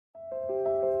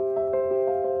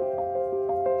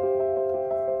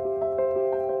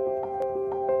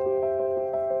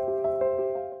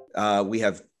We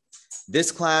have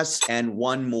this class and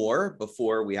one more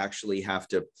before we actually have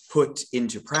to put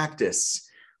into practice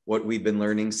what we've been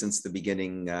learning since the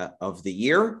beginning of the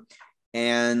year.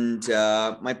 And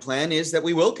my plan is that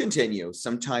we will continue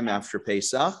sometime after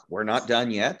Pesach. We're not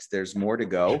done yet. There's more to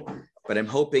go. But I'm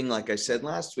hoping, like I said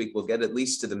last week, we'll get at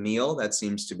least to the meal. That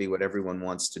seems to be what everyone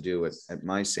wants to do at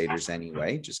my Seders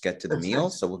anyway, just get to the meal.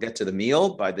 So we'll get to the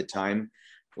meal by the time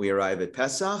we arrive at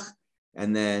Pesach.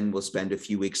 And then we'll spend a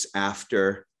few weeks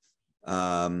after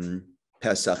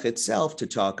Pesach itself to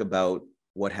talk about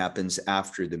what happens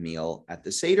after the meal at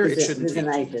the Seder. It shouldn't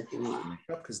take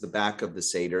because the back of the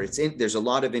Seder, there's a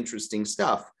lot of interesting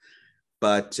stuff,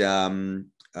 but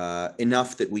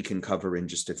enough that we can cover in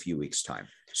just a few weeks' time.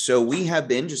 So we have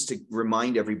been, just to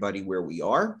remind everybody where we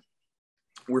are,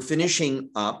 we're finishing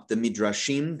up the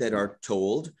Midrashim that are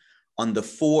told on the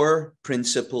 4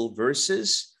 principal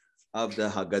verses of the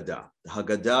Haggadah. The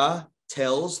Haggadah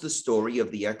tells the story of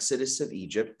the Exodus of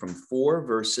Egypt from 4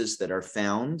 verses that are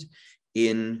found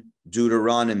in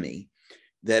Deuteronomy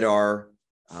that are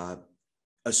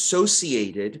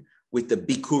associated with the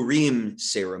Bikurim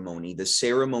ceremony, the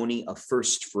ceremony of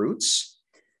first fruits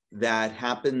that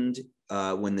happened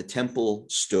when the temple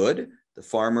stood. The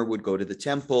farmer would go to the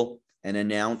temple and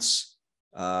announce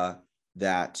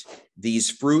that these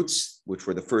fruits, which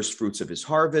were the first fruits of his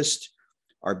harvest,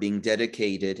 are being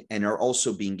dedicated and are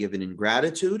also being given in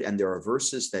gratitude. And there are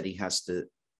verses that he has to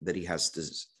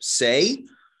say.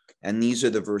 And these are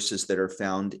the verses that are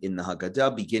found in the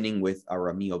Haggadah, beginning with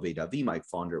Arami Oved Avi, my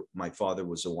father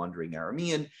was a wandering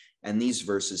Aramean. And these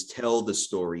verses tell the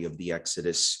story of the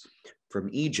Exodus from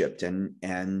Egypt. And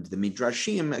the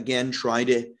Midrashim, again, try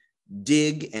to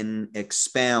dig and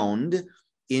expound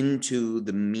into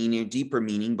the meaning, deeper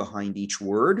meaning behind each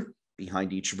word,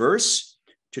 behind each verse,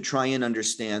 to try and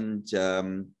understand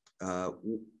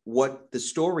what the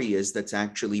story is that's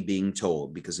actually being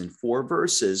told. Because in 4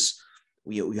 verses,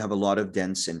 we have a lot of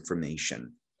dense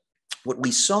information. What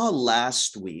we saw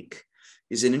last week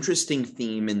is an interesting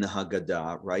theme in the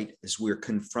Haggadah, right? As we're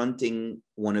confronting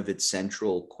one of its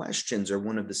central questions, or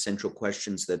one of the central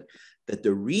questions that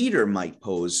the reader might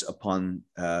pose upon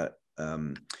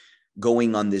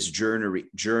going on this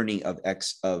journey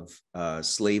of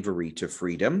slavery to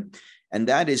freedom. And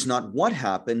that is not what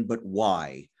happened, but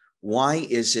why. Why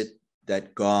is it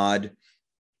that God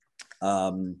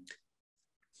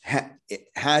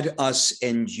had us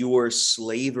endure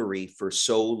slavery for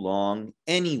so long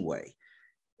anyway?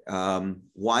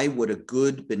 Why would a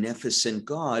good, beneficent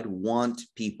God want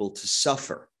people to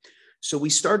suffer? So we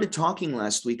started talking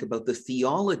last week about the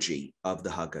theology of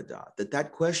the Haggadah,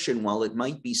 that question, while it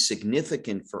might be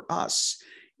significant for us,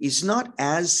 is not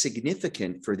as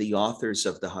significant for the authors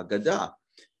of the Haggadah.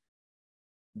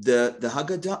 The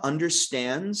Haggadah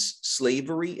understands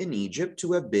slavery in Egypt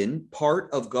to have been part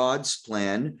of God's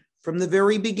plan from the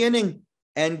very beginning.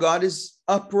 And God is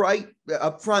upfront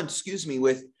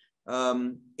with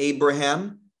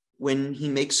Abraham when he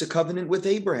makes a covenant with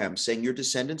Abraham, saying your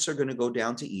descendants are going to go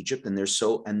down to Egypt, and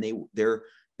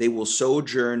they will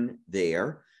sojourn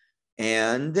there,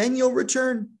 and then you'll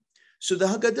return. So the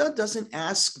Haggadah doesn't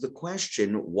ask the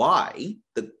question why.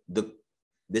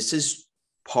 This is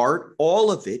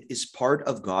all of it is part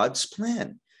of God's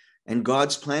plan. And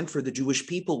God's plan for the Jewish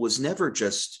people was never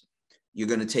just, you're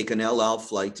going to take an El Al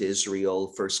flight to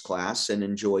Israel first class and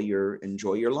enjoy your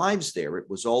lives there. It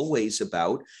was always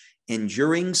about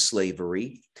enduring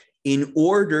slavery in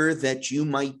order that you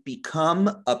might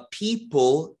become a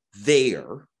people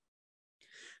there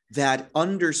that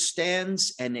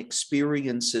understands and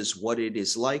experiences what it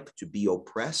is like to be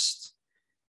oppressed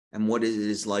and what it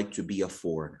is like to be a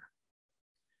foreigner.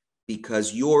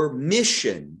 Because your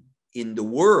mission in the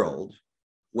world,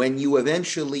 when you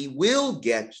eventually will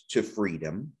get to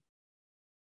freedom,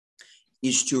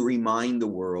 is to remind the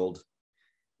world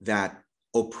that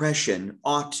oppression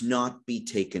ought not be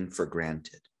taken for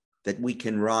granted, that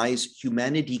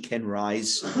humanity can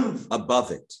rise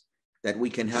above it, that we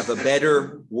can have a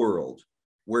better world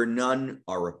where none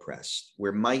are oppressed,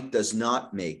 where might does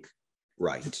not make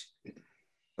right.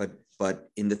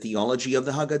 But in the theology of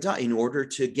the Haggadah, in order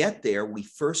to get there, we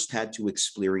first had to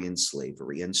experience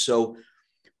slavery. And so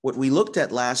what we looked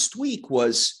at last week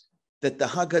was that the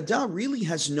Haggadah really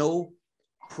has no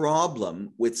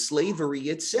problem with slavery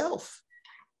itself.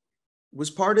 It was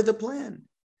part of the plan.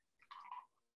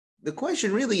 The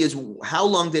question really is, how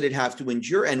long did it have to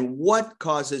endure, and what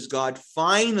causes God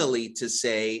finally to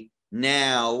say,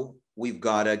 now we've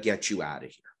got to get you out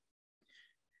of here?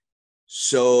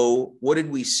 So what did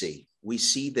we see? We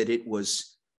see that the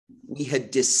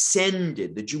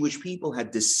Jewish people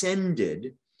had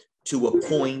descended to a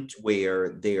point where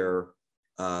their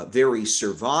very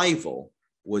survival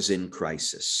was in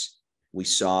crisis. We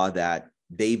saw that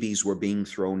babies were being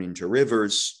thrown into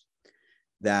rivers,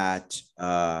 that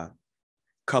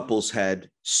couples had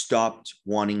stopped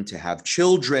wanting to have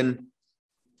children,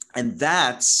 and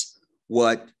that's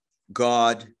what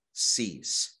God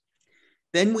sees.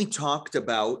 Then we talked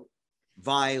about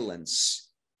violence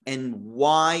and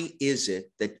why is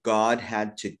it that God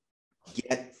had to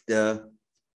get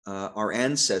our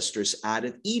ancestors out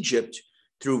of Egypt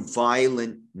through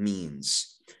violent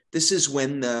means. This is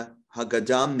when the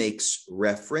Haggadah makes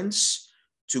reference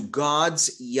to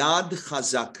God's Yad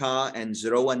Chazaka and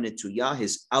Zroa Netuyah,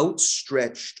 his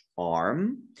outstretched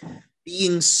arm,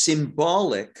 being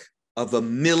symbolic of a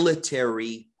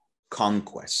military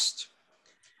conquest.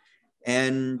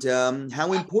 And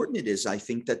how important it is, I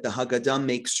think, that the Haggadah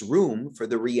makes room for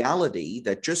the reality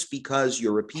that just because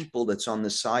you're a people that's on the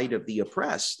side of the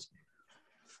oppressed,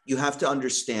 you have to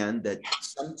understand that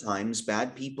sometimes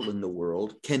bad people in the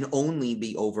world can only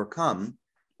be overcome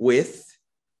with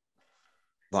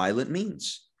violent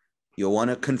means. You want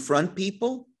to confront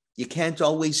people? You can't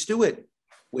always do it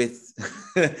with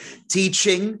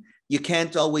teaching. You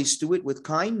can't always do it with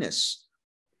kindness.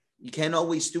 You can't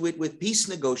always do it with peace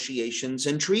negotiations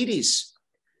and treaties.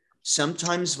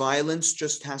 Sometimes violence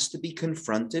just has to be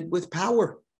confronted with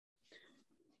power.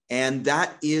 And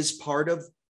that is part of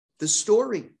the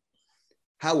story.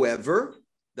 However,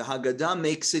 the Haggadah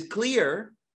makes it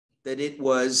clear that it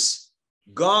was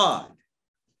God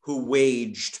who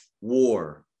waged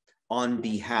war on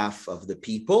behalf of the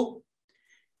people,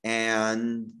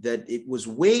 and that it was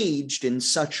waged in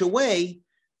such a way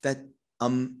that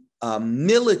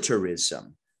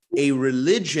militarism, a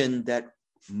religion that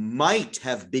might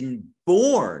have been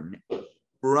born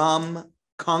from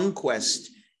conquest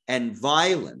and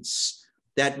violence,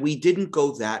 that we didn't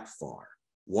go that far.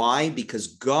 Why? Because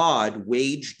God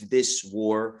waged this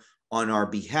war on our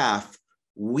behalf.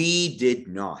 We did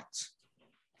not.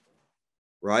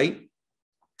 Right?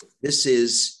 This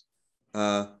is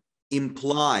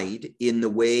implied in the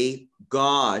way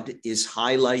God is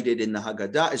highlighted in the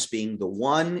Haggadah as being the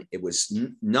one. It was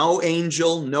no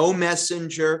angel, no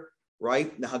messenger,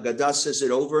 right? The Haggadah says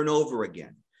it over and over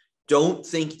again. Don't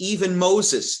think even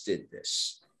Moses did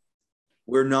this.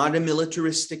 We're not a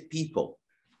militaristic people.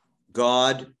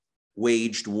 God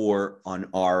waged war on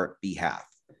our behalf.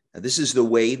 Now, this is the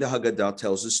way the Haggadah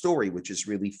tells the story, which is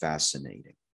really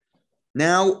fascinating.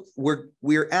 Now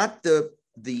we're at the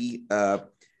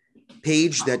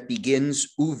page that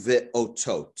begins Uve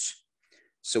Otot.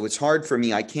 So it's hard for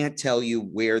me. I can't tell you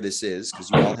where this is because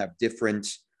you all have different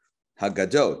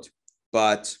Haggadot.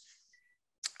 But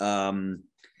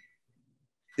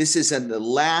this is in the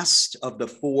last of the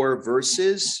 4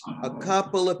 verses, a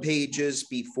couple of pages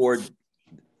before,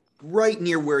 right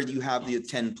near where you have the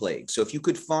 10 plagues. So if you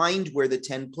could find where the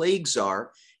 10 plagues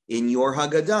are in your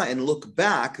Haggadah and look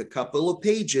back a couple of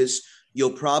pages, you'll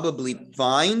probably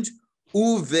find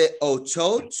Uve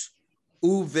Otot,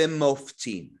 Uve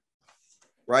Moftim,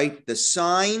 right? The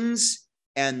signs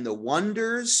and the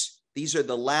wonders. These are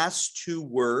the last 2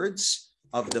 words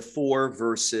of the 4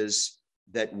 verses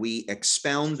that we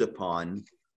expound upon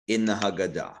in the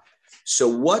Haggadah. So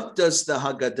what does the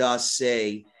Haggadah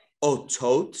say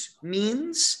Otot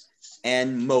means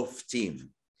and Moftim?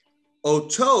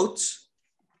 Otot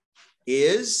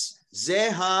is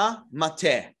Zeha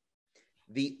Mateh.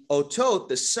 The Otot,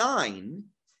 the sign,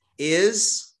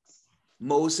 is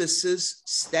Moses's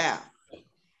staff.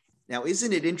 Now,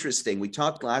 isn't it interesting? We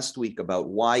talked last week about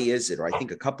why is it, or I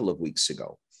think a couple of weeks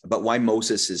ago, about why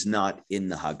Moses is not in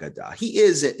the Haggadah. He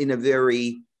is in a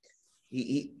very,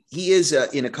 he is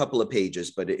in a couple of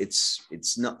pages, but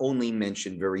it's not only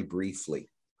mentioned very briefly.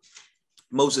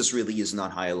 Moses really is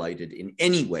not highlighted in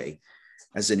any way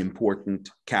as an important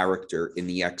character in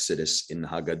the Exodus in the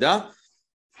Haggadah,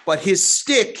 but his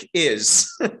stick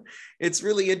is. It's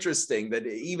really interesting that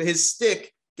even his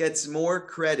stick gets more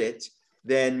credit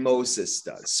than Moses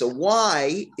does. So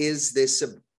why is this?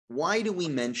 Why do we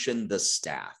mention the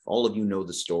staff? All of you know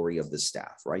the story of the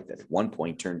staff, right? That at one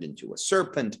point turned into a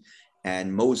serpent,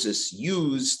 and Moses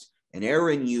used and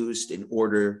Aaron used in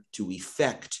order to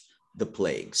effect the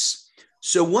plagues.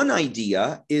 So one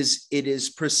idea is it is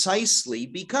precisely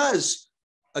because,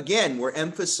 again, we're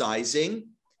emphasizing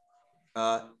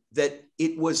that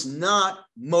it was not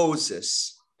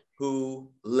Moses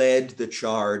who led the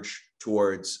charge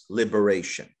towards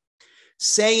liberation.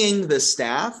 Saying the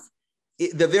staff,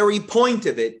 the very point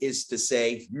of it is to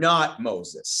say, not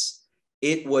Moses.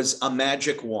 It was a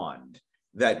magic wand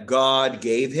that God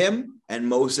gave him, and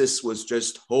Moses was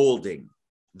just holding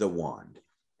the wand.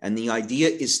 And the idea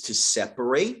is to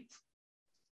separate,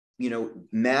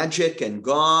 magic and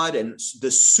God and the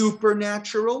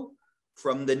supernatural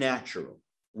from the natural.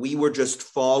 We were just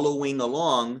following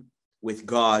along with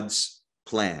God's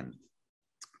plan.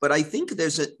 But I think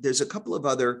there's a couple of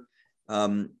other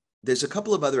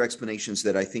explanations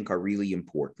that I think are really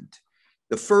important.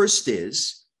 The first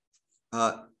is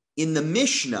in the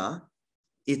Mishnah,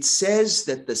 it says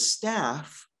that the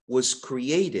staff was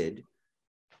created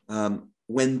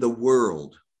when the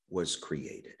world was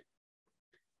created.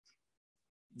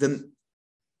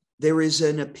 There is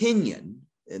an opinion,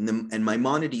 and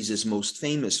Maimonides is most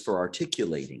famous for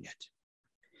articulating it,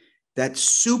 that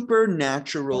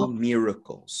supernatural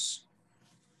miracles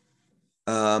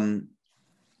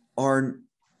were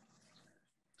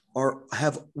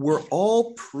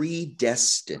all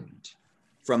predestined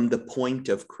from the point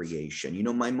of creation.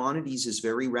 Maimonides is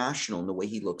very rational in the way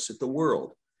he looks at the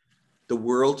world. The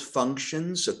world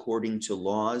functions according to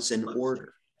laws and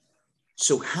order.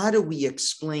 So how do we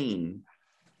explain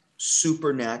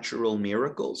supernatural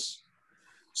miracles?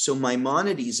 So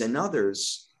Maimonides and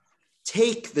others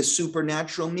take the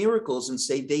supernatural miracles and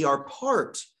say they are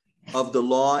part of the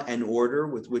law and order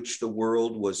with which the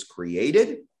world was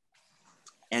created.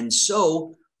 And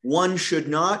so one should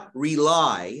not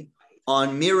rely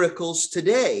on miracles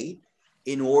today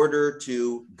in order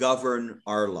to govern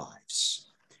our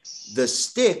lives. The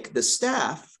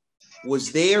staff,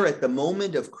 was there at the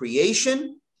moment of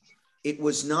creation. It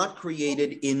was not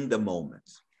created in the moment.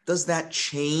 Does that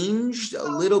change a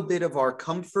little bit of our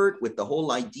comfort with the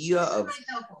whole idea of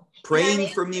praying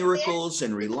for miracles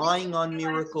and relying on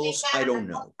miracles? I don't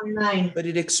know. But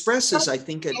it expresses, I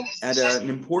think, at an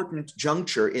important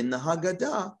juncture in the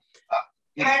Haggadah,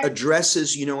 it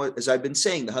addresses, as I've been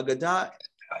saying, the Haggadah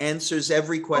answers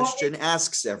every question,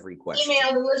 asks every question.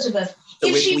 Emailed Elizabeth. So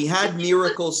if we had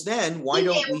miracles then, why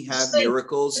don't we have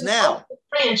miracles now?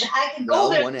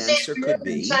 Well, one answer could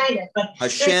be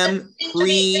Hashem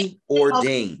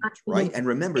preordained, right? And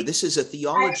remember, this is a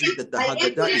theology that the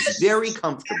Haggadah is very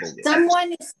comfortable with.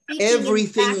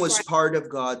 Everything was part of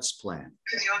God's plan.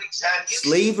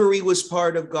 Slavery was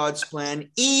part of God's plan.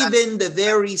 Even the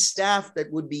very staff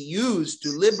that would be used to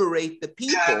liberate the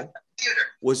people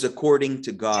was according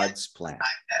to God's plan.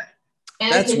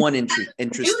 That's one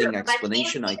interesting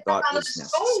explanation I thought was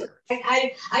necessary.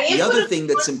 The other thing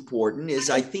that's important is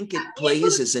I think it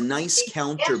plays as a nice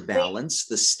counterbalance,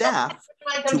 the staff,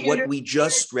 to what we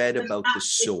just read about the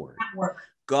sword.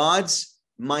 God's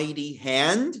mighty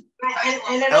hand,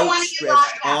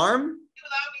 outstretched arm.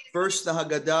 First, the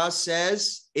Haggadah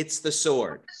says it's the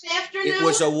sword. It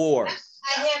was a war.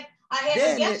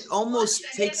 Then it almost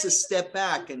takes a step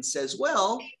back and says,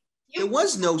 well, there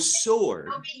was no sword.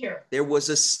 There was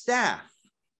a staff.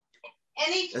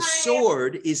 A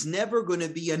sword is never going to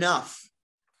be enough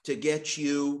to get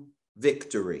you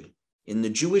victory. In the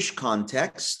Jewish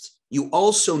context, you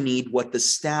also need what the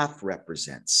staff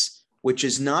represents, which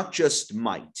is not just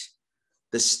might.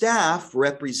 The staff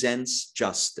represents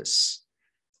justice,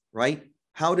 right?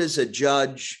 How does a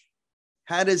judge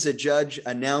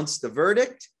announce the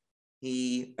verdict?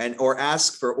 Or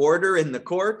ask for order in the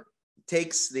court?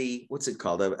 Takes the, what's it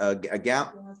called? A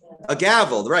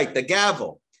gavel, right? The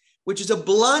gavel, which is a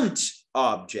blunt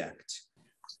object,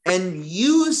 and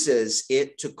uses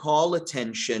it to call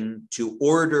attention to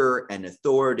order and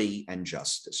authority and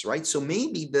justice, right? So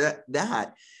maybe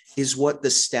that is what the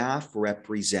staff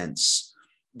represents.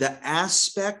 The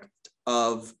aspect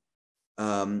of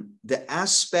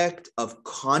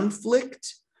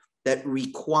conflict that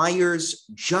requires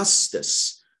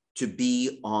justice to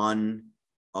be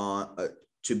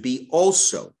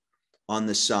also on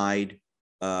the side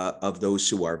of those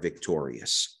who are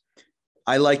victorious.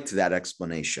 I liked that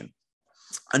explanation.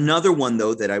 Another one,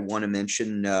 though, that I want to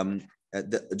mention,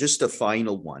 just a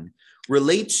final one,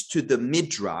 relates to the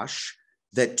Midrash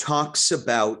that talks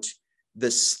about the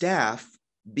staff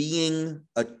being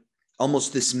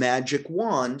almost this magic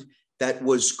wand that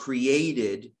was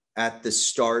created at the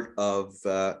start of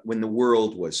when the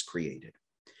world was created.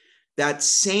 That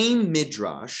same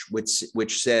Midrash,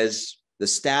 which says the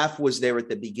staff was there at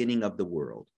the beginning of the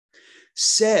world,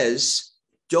 says,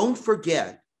 don't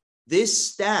forget,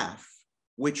 this staff,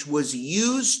 which was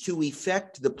used to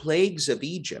effect the plagues of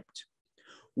Egypt,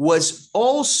 was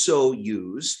also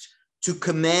used to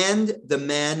command the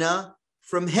manna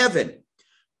from heaven,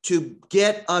 to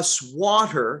get us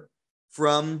water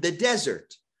from the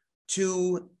desert,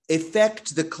 to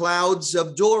effect the clouds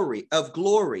of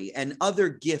glory and other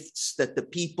gifts that the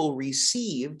people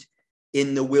received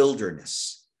in the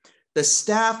wilderness. the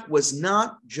staff was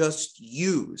not just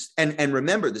used. And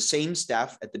remember, the same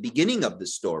staff at the beginning of the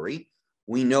story,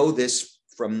 we know this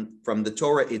from the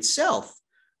Torah itself,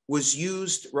 was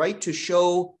used, right, to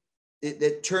show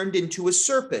that turned into a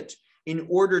serpent in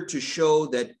order to show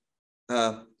that,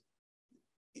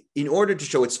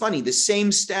 it's funny, the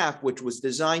same staff which was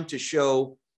designed to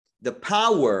show the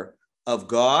power of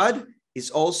God is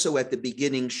also at the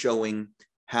beginning showing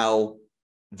how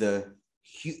the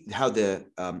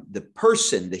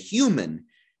person, the human,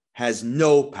 has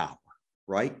no power,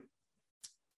 right?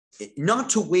 Not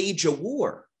to wage a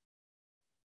war,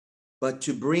 but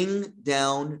to bring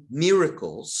down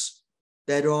miracles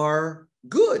that are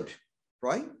good,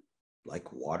 right?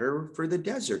 Like water for the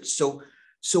desert. So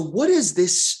what does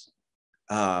this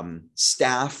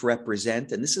staff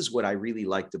represent? And this is what I really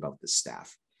liked about the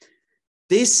staff.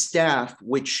 This staff,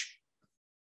 which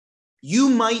you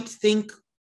might think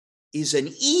is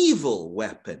an evil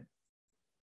weapon,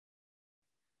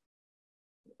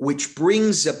 which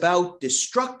brings about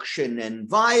destruction and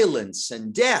violence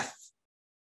and death.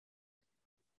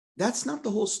 That's not the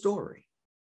whole story.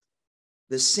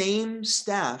 The same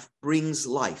staff brings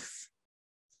life.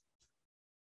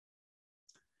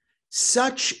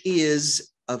 Such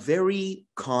is a very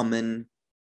common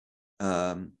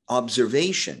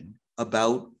observation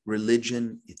about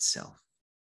religion itself.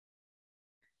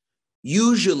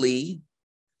 Usually,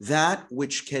 that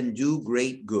which can do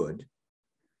great good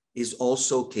is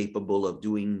also capable of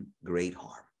doing great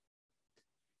harm.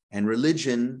 And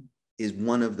religion is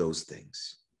one of those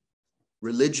things.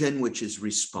 Religion which is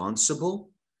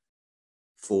responsible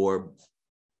for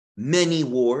many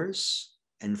wars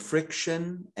and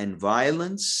friction and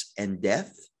violence and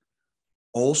death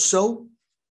also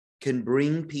can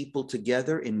bring people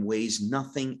together in ways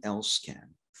nothing else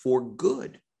can, for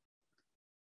good.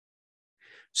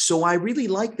 So I really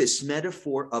like this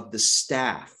metaphor of the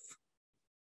staff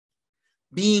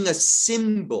being a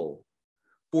symbol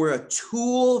for a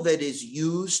tool that is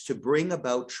used to bring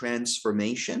about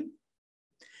transformation,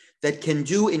 that can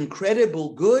do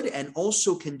incredible good and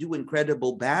also can do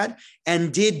incredible bad,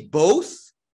 and did both.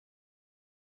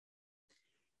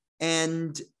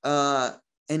 And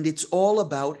it's all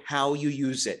about how you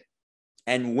use it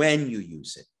and when you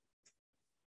use it.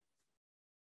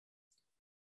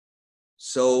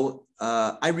 So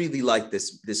I really like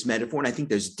this metaphor, and I think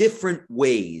there's different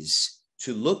ways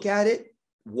to look at it,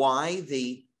 why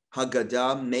the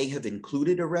Haggadah may have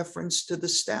included a reference to the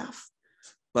staff,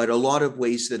 but a lot of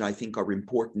ways that I think are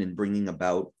important in bringing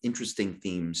about interesting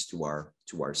themes to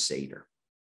our Seder.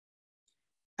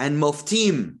 And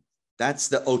moftim, that's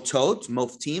the otot,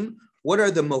 moftim. What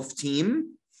are the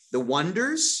moftim? The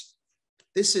wonders.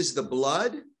 This is the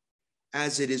blood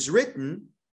as it is written,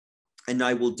 and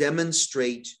I will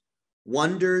demonstrate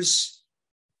wonders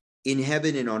in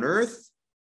heaven and on earth,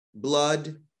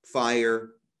 blood, fire,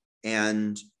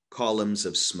 and columns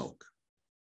of smoke.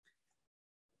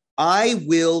 I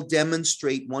will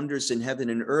demonstrate wonders in heaven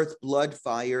and earth, blood,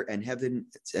 fire, and heaven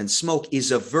and smoke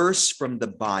is a verse from the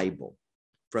Bible,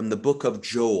 from the book of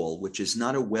Joel, which is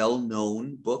not a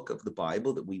well-known book of the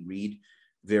Bible that we read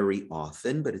very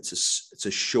often, but it's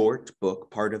a short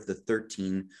book, part of the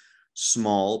 13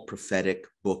 small prophetic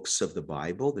books of the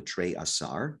Bible, the Trei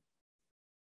Asar.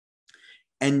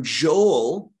 And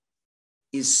Joel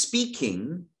is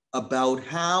speaking about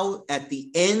how at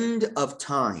the end of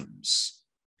times,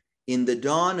 in the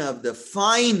dawn of the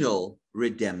final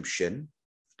redemption,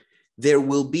 there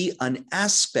will be an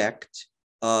aspect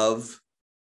of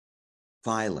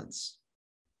violence,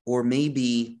 or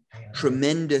maybe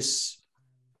tremendous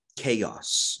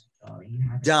chaos,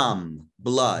 dam,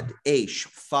 blood, esh,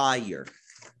 fire,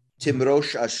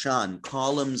 timrosh ashan,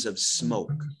 columns of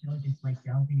smoke.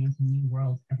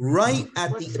 Right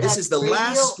at this is the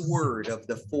last word of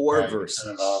the 4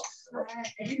 verses.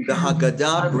 The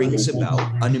Haggadah brings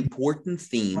about an important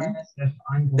theme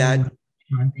that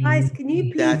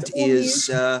is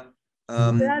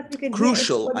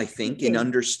crucial, I think, in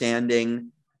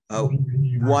understanding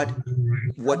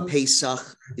what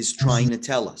Pesach is trying to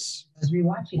tell us.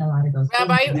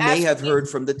 Rabbi, you may have heard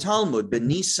from the Talmud,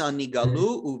 "B'Nisan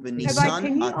nigalu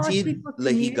u'b'Nisan atid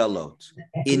lehigalot."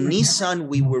 In Nisan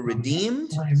we were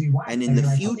redeemed, and in the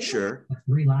future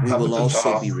we will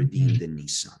also be redeemed in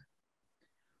Nisan.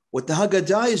 What the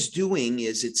Haggadah is doing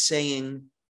is it's saying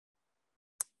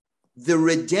the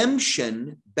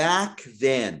redemption back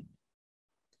then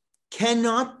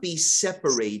cannot be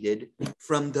separated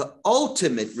from the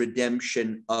ultimate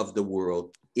redemption of the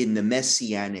world in the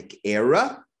Messianic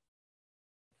era,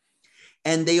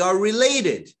 and they are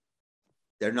related.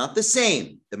 They're not the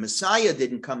same. The Messiah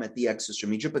didn't come at the Exodus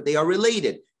from Egypt, but they are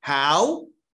related. How?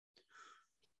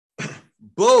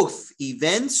 Both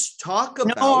events talk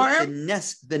about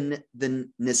the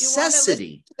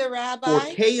necessity for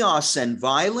chaos and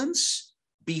violence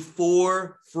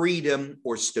before freedom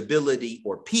or stability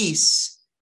or peace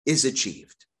is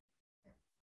achieved.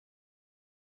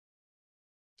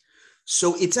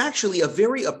 So it's actually a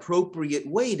very appropriate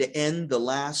way to end the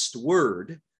last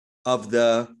word of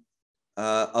the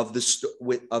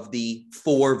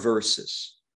 4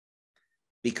 verses,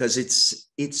 because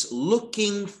it's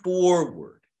looking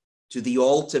forward to the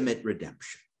ultimate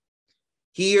redemption.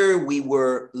 Here we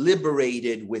were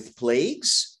liberated with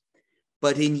plagues,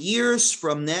 but in years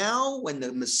from now, when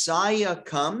the Messiah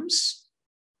comes,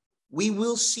 we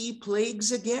will see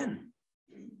plagues again.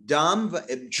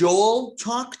 Joel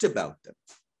talked about them.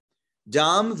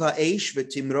 Dam va'esh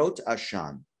v'timrot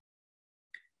ashan.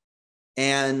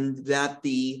 And that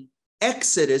the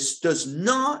Exodus does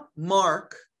not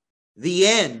mark the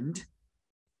end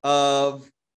of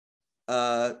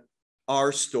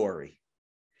our story.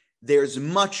 There's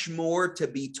much more to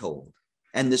be told,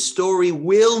 and the story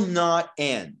will not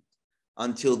end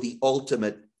until the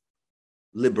ultimate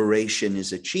liberation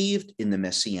is achieved in the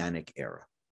Messianic era.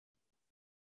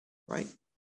 Right?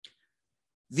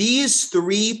 These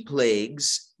 3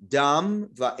 plagues, Dam,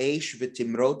 Va'esh,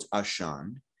 V'timrot,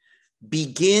 Ashan,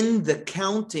 begin the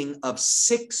counting of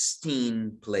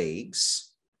 16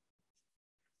 plagues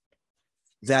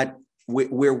that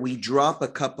where we drop a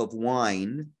cup of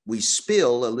wine, we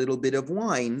spill a little bit of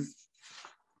wine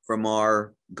from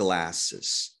our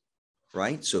glasses,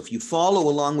 right? So if you follow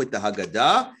along with the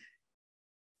Haggadah,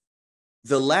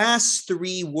 the last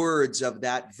 3 words of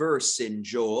that verse in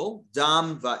Joel,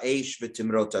 Dam, Va'esh,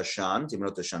 V'timrot Ashan,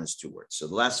 Timrot Ashan is 2 words. So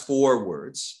the last 4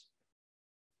 words,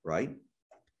 right,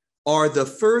 are the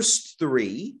first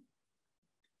 3.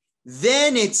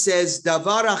 Then it says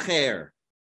Davar Acher.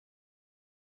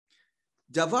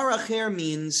 Davar Acher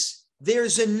means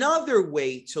there's another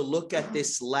way to look at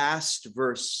this last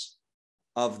verse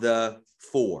of the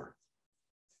 4.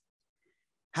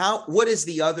 What is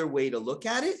the other way to look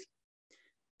at it?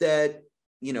 That,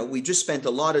 we just spent a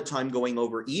lot of time going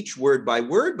over each word by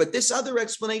word, but this other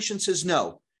explanation says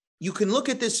no. You can look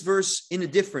at this verse in a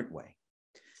different way.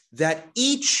 That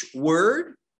each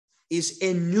word is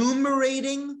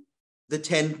enumerating the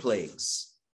 10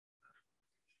 plagues.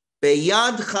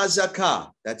 Beyad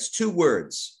chazaka, that's 2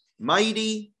 words.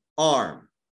 Mighty arm,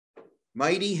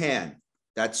 mighty hand,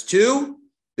 that's 2.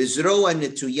 Bizroa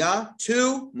netuya,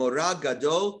 2. Morah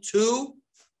gadol, 2.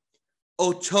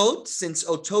 Otot, since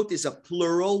otot is a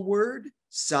plural word,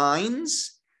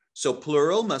 signs, so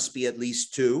plural must be at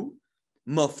least 2.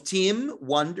 Moftim,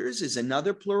 wonders, is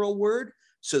another plural word,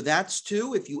 so that's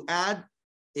 2. If you add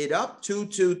it up, 2,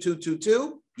 2, 2, 2,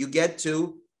 2, you get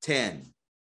to 10.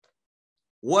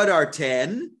 What are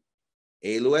 10?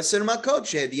 Elu eser makot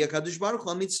she'hevia Kadosh Baruch Hu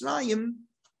al Mitzrayim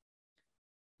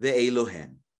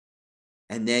ve'elohen.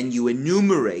 And then you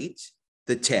enumerate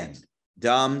the 10.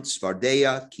 Dam,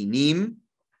 Tzvardeya, Kinim.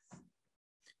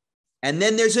 And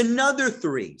then there's another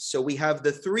 3. So we have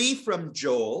the 3 from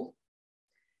Joel.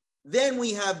 Then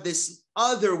we have this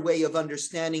other way of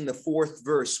understanding the 4th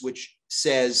verse, which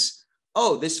says,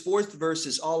 oh, this 4th verse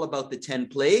is all about the 10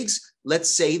 plagues. Let's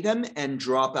say them and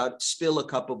spill a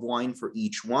cup of wine for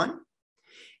each one.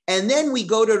 And then we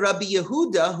go to Rabbi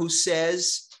Yehuda, who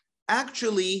says,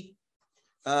 actually,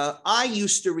 I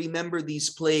used to remember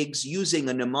these plagues using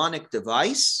a mnemonic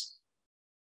device.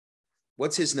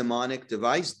 What's his mnemonic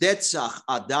device? Detzach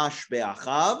adash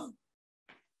be'achav.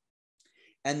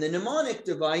 And the mnemonic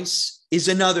device is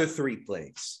another 3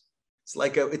 plagues.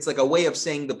 It's like a way of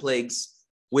saying the plagues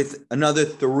with another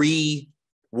 3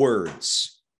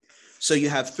 words. So you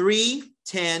have 3,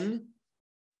 10,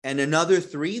 and another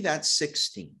 3, that's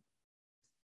 16.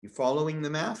 You following the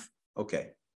math?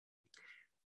 Okay.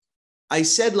 I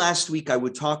said last week I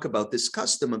would talk about this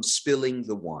custom of spilling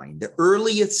the wine. The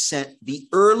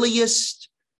earliest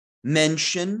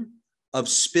mention of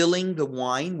spilling the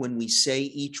wine when we say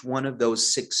each one of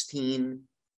those 16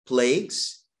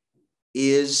 plagues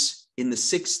is in the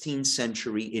 16th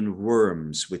century in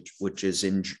Worms, which is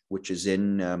in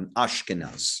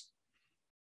Ashkenaz.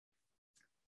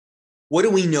 What do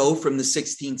we know from the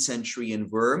 16th century in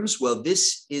Worms? Well,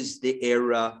 this is the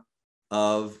era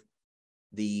of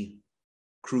the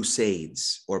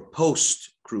Crusades or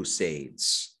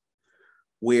post-Crusades,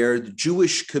 where the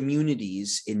Jewish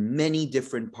communities in many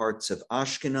different parts of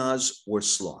Ashkenaz were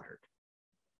slaughtered,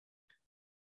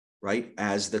 right,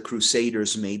 as the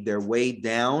Crusaders made their way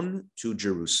down to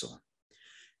Jerusalem.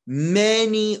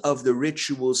 Many of the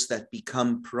rituals that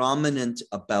become prominent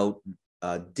about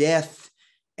death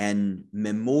and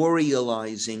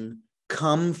memorializing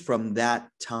come from that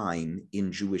time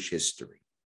in Jewish history.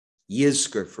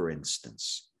 Yizkor, for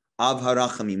instance, Av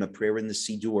HaRachamim, a prayer in the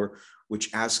Siddur,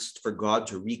 which asks for God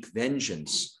to wreak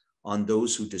vengeance on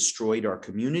those who destroyed our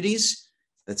communities.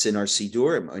 That's in our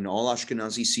Siddur, in all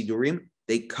Ashkenazi Siddurim.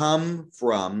 They come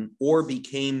from or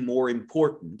became more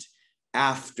important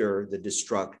after the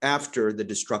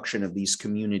destruction of these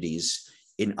communities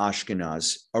in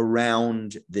Ashkenaz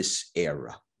around this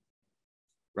era,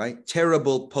 right?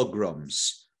 Terrible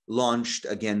pogroms launched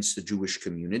against the Jewish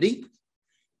community,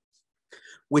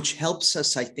 which helps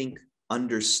us, I think,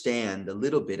 understand a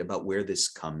little bit about where this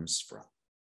comes from.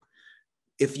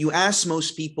 If you ask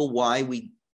most people why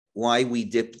we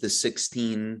dip the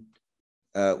 16,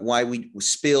 why we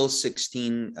spill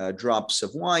 16 drops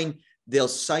of wine, they'll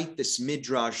cite this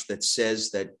midrash that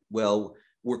says that, well,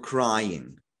 we're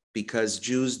crying because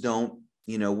Jews don't,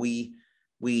 we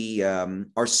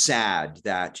are sad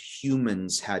that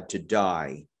humans had to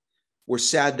die. We're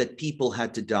sad that people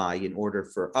had to die in order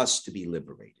for us to be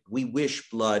liberated. We wish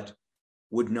blood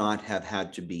would not have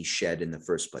had to be shed in the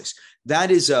first place.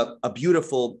 That is a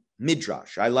beautiful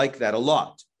midrash. I like that a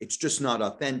lot. It's just not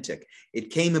authentic. It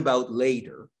came about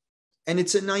later, and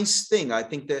it's a nice thing. I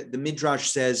think that the midrash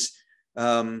says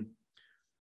that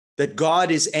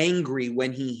God is angry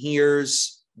when he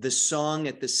hears the song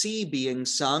at the sea being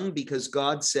sung, because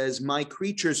God says, my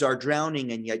creatures are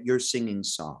drowning and yet you're singing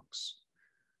songs,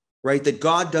 right? That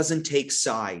God doesn't take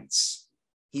sides.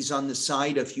 He's on the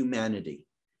side of humanity.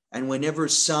 And whenever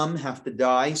some have to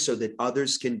die so that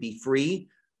others can be free,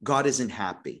 God isn't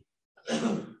happy,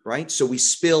 right? So we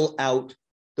spill out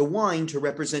the wine to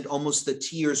represent almost the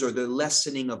tears or the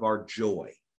lessening of our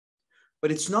joy.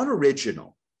 But it's not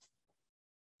original.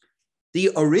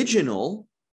 The original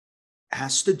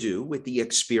has to do with the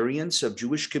experience of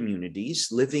Jewish communities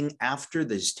living after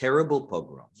these terrible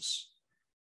pogroms.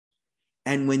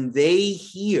 And when they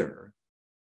hear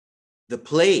the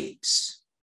plagues,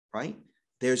 right,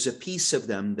 there's a piece of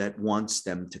them that wants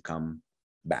them to come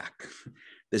back.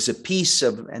 There's a piece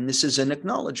of, and this is an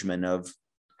acknowledgement of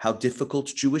how difficult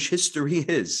Jewish history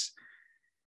is.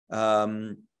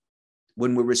 When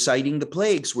we're reciting the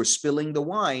plagues, we're spilling the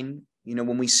wine.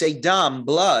 When we say dam,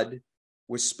 blood,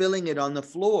 we're spilling it on the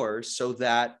floor so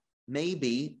that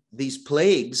maybe these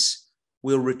plagues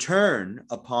will return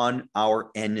upon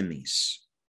our enemies.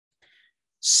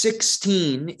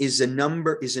 16 is an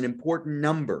important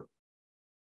number,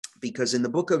 because in the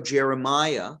book of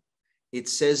Jeremiah, it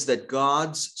says that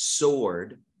God's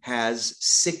sword has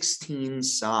 16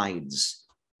 sides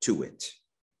to it.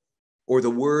 Or the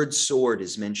word sword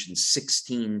is mentioned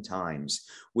 16 times,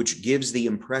 which gives the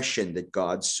impression that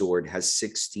God's sword has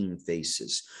 16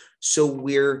 faces. So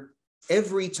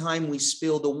every time we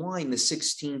spill the wine, the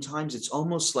 16 times, it's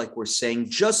almost like we're saying,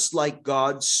 just like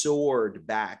God's sword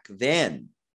back then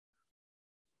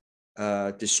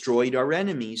destroyed our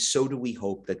enemies, so do we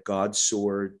hope that God's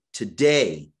sword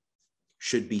today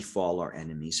should befall our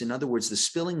enemies. In other words, the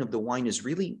spilling of the wine is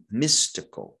really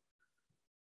mystical.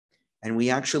 And we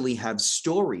actually have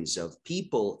stories of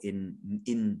people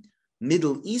in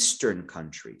Middle Eastern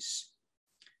countries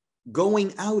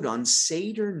going out on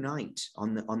Seder night,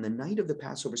 on the night of the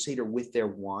Passover Seder, with their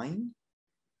wine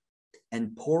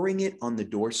and pouring it on the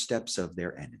doorsteps of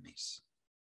their enemies.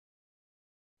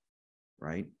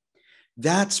 Right?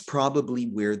 That's probably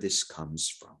where this comes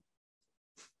from.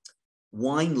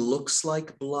 Wine looks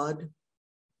like blood,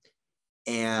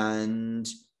 and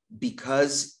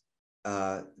because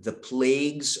the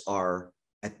plagues are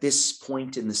at this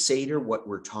point in the Seder what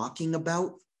we're talking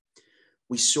about,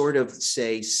 we sort of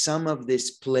say some of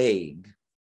this plague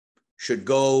should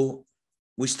go,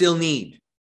 we still need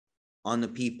on the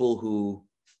people who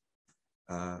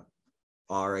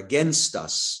are against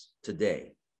us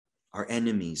today, our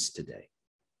enemies today.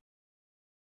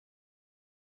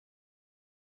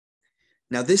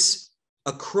 Now, this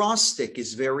acrostic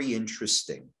is very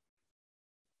interesting.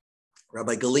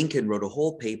 Rabbi Galinkin wrote a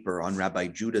whole paper on Rabbi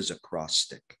Judah's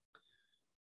acrostic.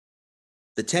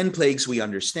 The 10 plagues we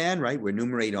understand, right? We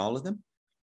enumerate all of them.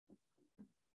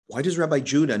 Why does Rabbi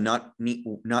Judah not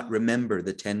remember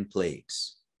the 10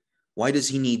 plagues? Why does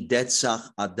he need Detzach,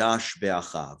 Adash,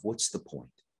 Be'achav? What's the point?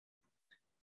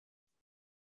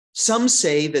 Some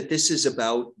say that this is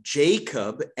about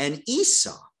Jacob and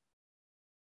Esau,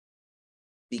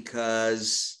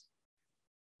 because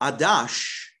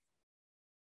Adash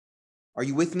Are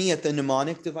you with me at the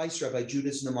mnemonic device, Rabbi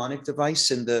Judah's mnemonic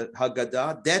device in the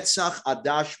Haggadah? Detzach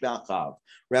adash b'achav.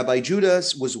 Rabbi Judah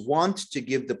was wont to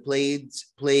give the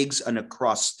plagues an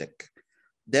acrostic.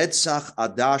 Detzach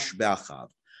adash b'achav.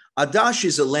 Adash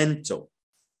is a lentil.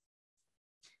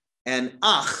 And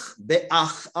ach,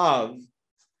 be'achav,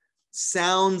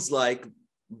 sounds like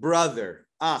brother.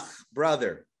 Ach,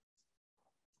 brother.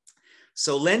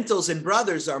 So lentils and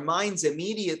brothers, our minds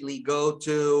immediately go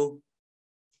to,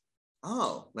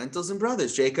 oh, lentils and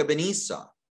brothers, Jacob and Esau.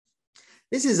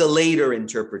 This is a later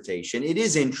interpretation. It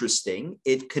is interesting.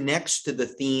 It connects to the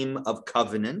theme of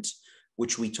covenant,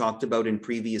 which we talked about in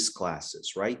previous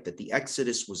classes, right? That the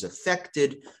Exodus was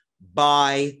affected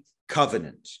by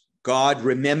covenant. God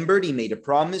remembered, he made a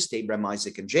promise to Abraham,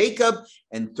 Isaac, and Jacob,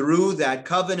 and through that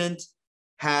covenant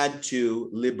had to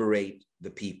liberate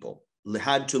the people,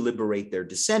 had to liberate their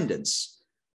descendants.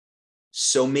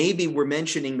 So maybe we're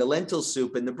mentioning the lentil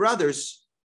soup and the brothers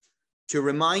to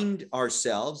remind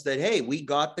ourselves that, hey, we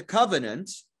got the covenant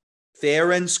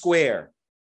fair and square.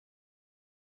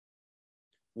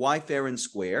 Why fair and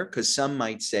square? Because some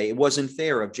might say it wasn't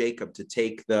fair of Jacob to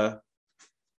take the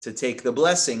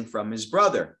blessing from his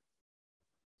brother.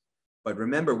 But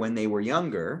remember, when they were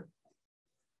younger,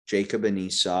 Jacob and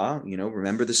Esau,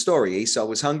 remember the story. Esau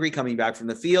was hungry coming back from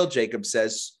the field. Jacob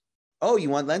says, oh,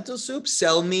 you want lentil soup?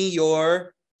 Sell me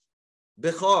your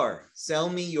Bechor. Sell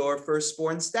me your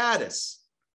firstborn status.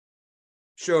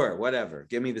 Sure, whatever.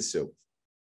 Give me the soup.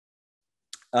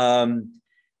 And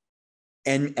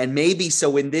maybe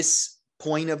so in this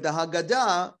point of the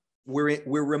Haggadah, we're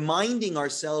reminding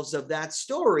ourselves of that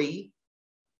story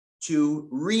to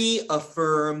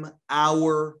reaffirm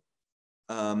our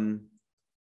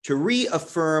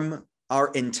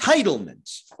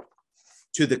entitlement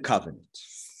to the covenant.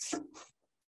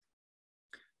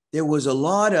 There was a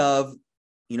lot of,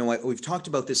 we've talked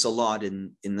about this a lot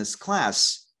in this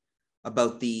class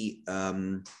about the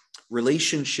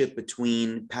relationship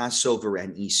between Passover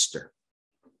and Easter,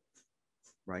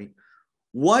 right?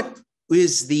 What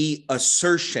is the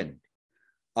assertion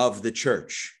of the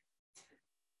church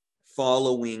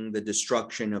following the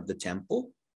destruction of the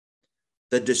temple?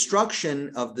 The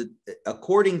destruction of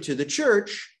according to the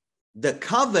church, the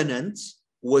covenant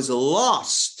was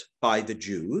lost by the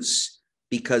Jews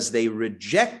because they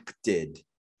rejected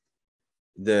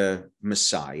the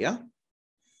Messiah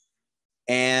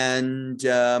and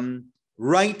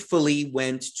rightfully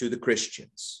went to the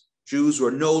Christians. Jews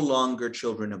were no longer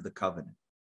children of the covenant.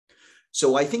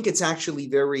 So I think it's actually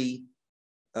very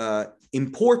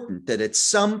important that at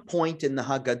some point in the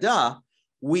Haggadah,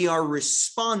 we are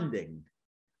responding,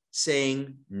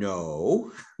 saying,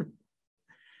 no,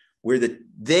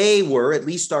 they were, at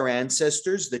least our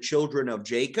ancestors, the children of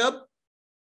Jacob.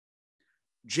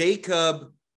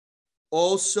 Jacob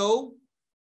also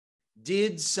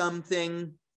did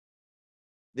something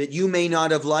that you may not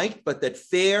have liked, but that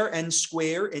fair and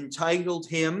square entitled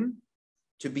him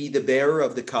to be the bearer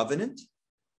of the covenant.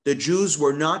 The Jews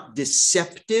were not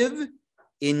deceptive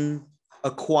in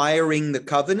acquiring the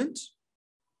covenant.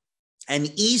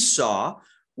 And Esau,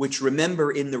 which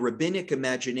remember in the rabbinic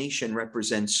imagination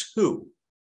represents who?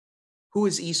 Who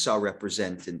is Esau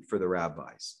representing for the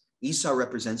rabbis? Esau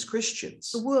represents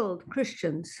Christians. The world,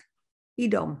 Christians,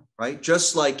 Edom. Right?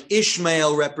 Just like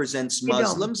Ishmael represents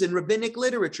Muslims. In rabbinic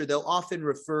literature, they'll often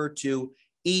refer to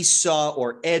Esau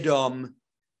or Edom,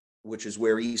 which is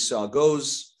where Esau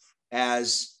goes,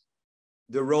 as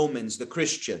the Romans, the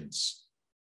Christians.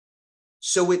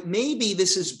 So it may be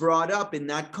this is brought up in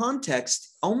that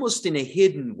context, almost in a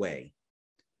hidden way.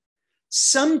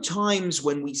 Sometimes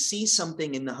when we see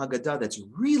something in the Haggadah that's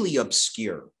really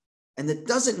obscure and that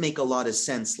doesn't make a lot of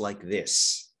sense, like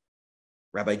this,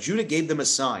 Rabbi Judah gave them a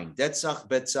sign, Detzach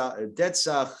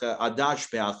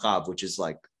adash be'achav, which is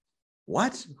like,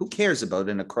 what? Who cares about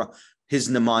his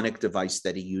mnemonic device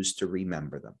that he used to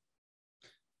remember them?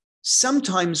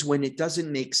 Sometimes when it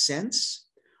doesn't make sense,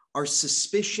 our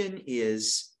suspicion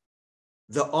is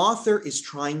the author is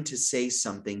trying to say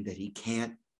something that he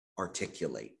can't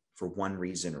articulate for one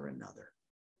reason or another.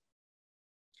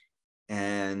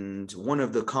 And one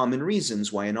of the common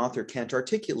reasons why an author can't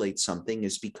articulate something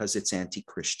is because it's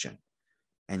anti-Christian.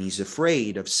 And he's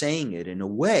afraid of saying it in a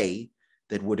way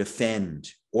that would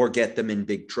offend or get them in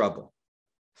big trouble.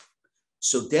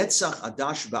 So Detzach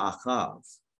adash ba'achav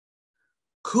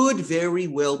could very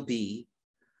well be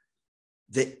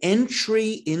the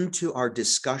entry into our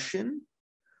discussion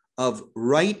of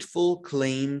rightful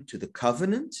claim to the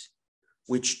covenant,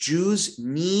 which Jews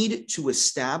need to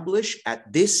establish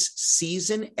at this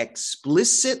season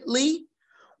explicitly,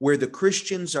 where the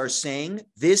Christians are saying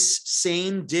this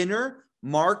same dinner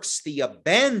marks the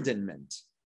abandonment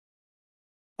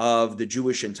of the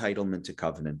Jewish entitlement to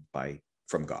covenant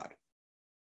from God.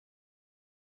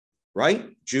 Right?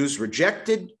 Jews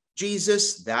rejected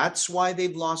Jesus. That's why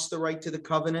they've lost the right to the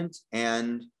covenant.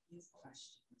 And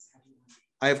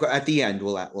I've got, at the end,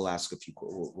 we'll ask a few.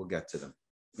 We'll get to them.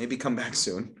 Maybe come back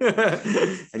soon,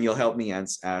 and you'll help me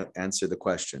answer the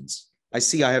questions. I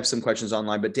see I have some questions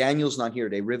online, but Daniel's not here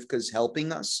today. Rivka's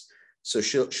helping us, so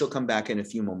she'll come back in a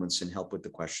few moments and help with the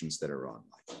questions that are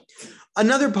online.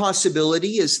 Another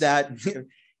possibility is that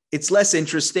it's less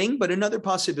interesting, but another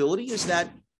possibility is that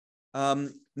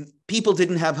people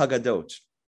didn't have Haggadot.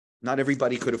 Not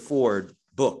everybody could afford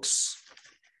books.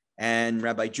 And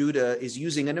Rabbi Judah is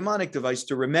using a mnemonic device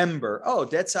to remember,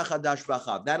 Detzach Hadash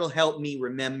Bachav. That'll help me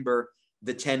remember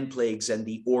the 10 plagues and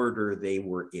the order they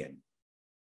were in.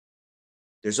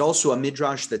 There's also a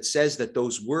midrash that says that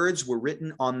those words were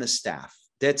written on the staff.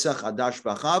 Detzach Hadash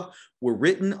Bachav were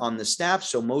written on the staff,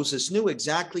 so Moses knew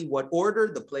exactly what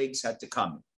order the plagues had to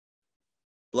come.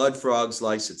 Blood, frogs,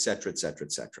 lice, etc., etc.,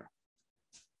 etc.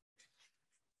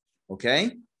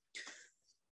 Okay?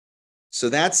 So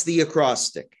that's the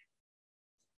acrostic.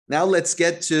 Now let's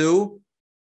get to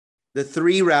the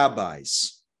three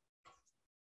rabbis.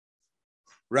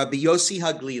 Rabbi Yossi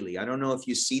Haglili. I don't know if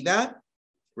you see that.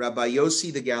 Rabbi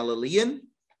Yossi the Galilean.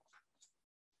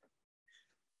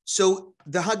 So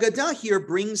the Haggadah here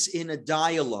brings in a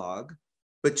dialogue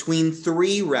between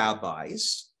three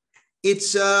rabbis.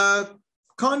 It's a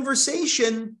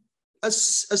conversation, a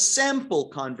sample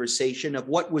conversation of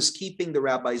what was keeping the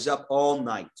rabbis up all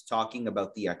night, talking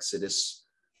about the Exodus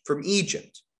from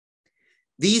Egypt.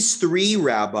 These three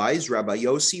rabbis, Rabbi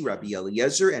Yossi, Rabbi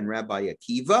Eliezer, and Rabbi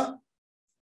Akiva,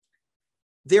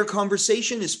 their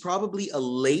conversation is probably a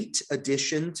late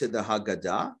addition to the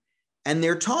Haggadah, and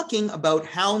they're talking about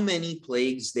how many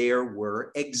plagues there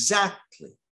were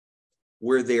exactly.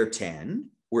 Were there 10?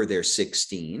 Were there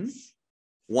 16?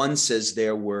 One says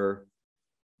there were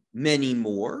many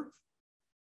more,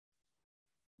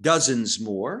 dozens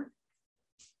more.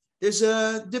 There's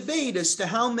a debate as to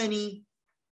how many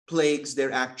plagues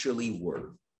there actually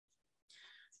were.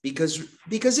 Because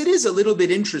it is a little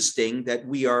bit interesting that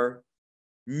we are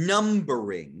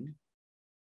numbering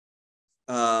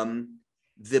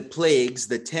the plagues,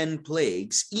 the 10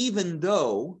 plagues, even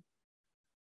though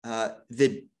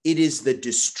it is the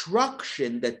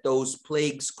destruction that those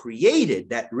plagues created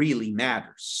that really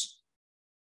matters.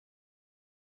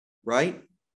 Right?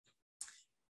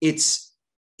 It's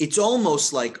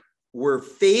almost like we're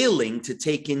failing to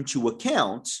take into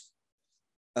account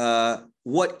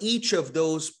what each of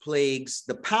those plagues,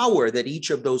 the power that each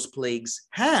of those plagues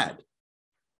had,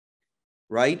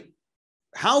 right?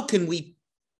 How can we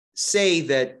say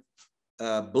that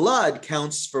blood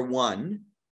counts for one,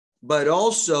 but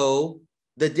also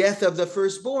the death of the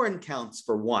firstborn counts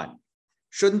for one?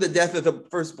 Shouldn't the death of the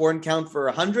firstborn count for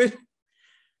 100?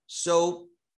 So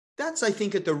that's, I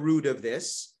think, at the root of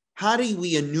this. How do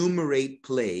we enumerate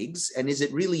plagues? And is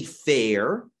it really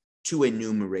fair to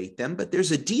enumerate them? But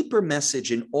there's a deeper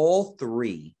message in all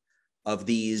three of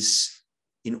these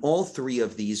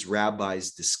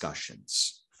rabbis'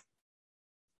 discussions.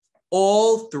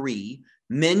 All three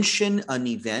mention an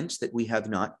event that we have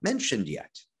not mentioned yet.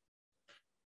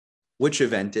 Which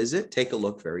event is it? Take a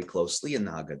look very closely in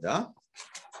the Haggadah.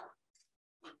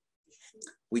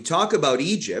 We talk about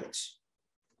Egypt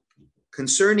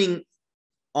concerning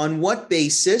on what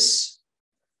basis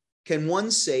can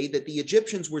one say that the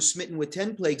Egyptians were smitten with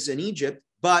 10 plagues in Egypt,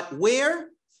 but where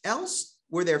else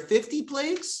were there 50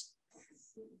 plagues?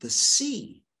 The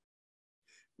sea.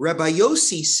 Rabbi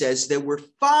Yossi says there were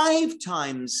 5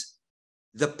 times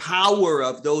the power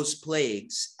of those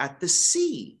plagues at the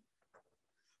sea.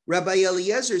 Rabbi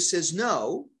Eliezer says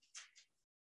no,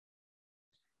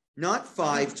 not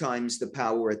 5 times the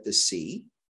power at the sea.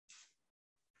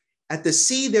 At the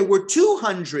sea, there were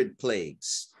 200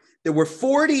 plagues. There were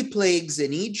 40 plagues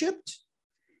in Egypt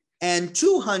and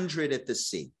 200 at the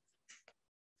sea.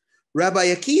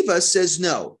 Rabbi Akiva says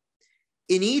no.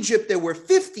 In Egypt, there were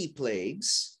 50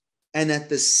 plagues, and at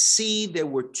the sea, there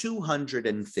were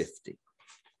 250.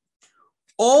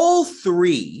 All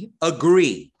three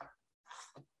agree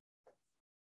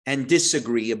and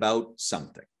disagree about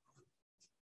something.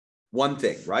 One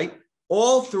thing, right?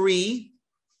 All three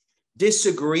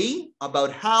disagree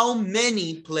about how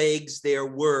many plagues there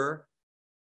were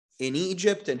in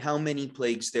Egypt and how many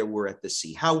plagues there were at the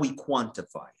sea, how we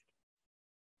quantify it.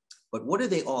 But what do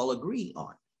they all agree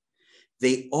on?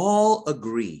 They all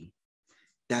agree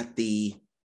that the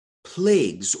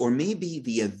plagues, or maybe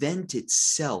the event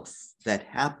itself that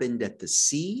happened at the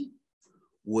sea,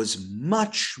 was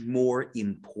much more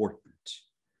important,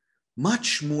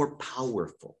 much more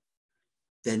powerful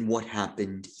than what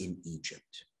happened in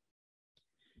Egypt.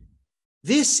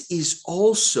 This is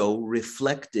also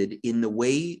reflected in the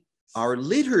way our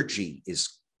liturgy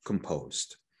is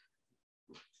composed.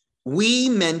 We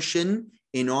mention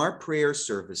in our prayer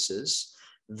services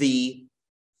the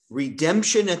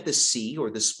redemption at the sea, or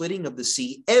the splitting of the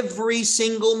sea, every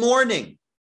single morning.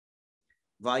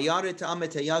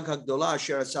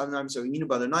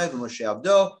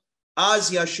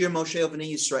 Az yashir Moshe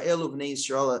uvnei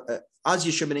Yisrael, Az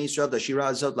yashir bnei Yisrael dashira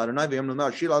azot l'Adonai v'yom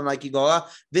l'Adonai shir l'Adonai ki gola.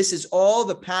 This is all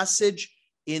the passage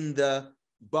in the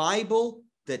Bible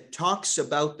that talks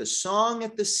about the song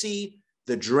at the sea,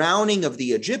 the drowning of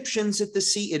the Egyptians at the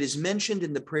sea. It is mentioned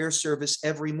in the prayer service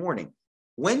every morning.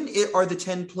 When are the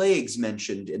 10 plagues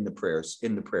mentioned in the prayer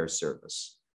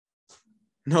service?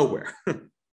 Nowhere.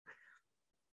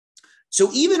 So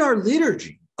even our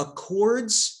liturgy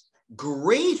accords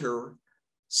greater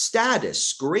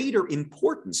status, greater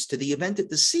importance to the event at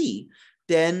the sea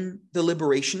than the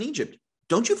liberation in Egypt.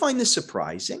 Don't you find this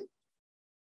surprising?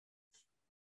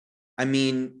 I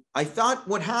mean, I thought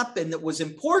what happened that was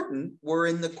important were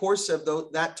in the course of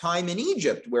that time in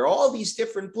Egypt, where all these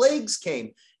different plagues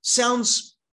came.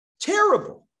 Sounds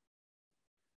terrible.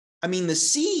 I mean, the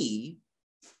sea,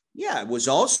 yeah, it was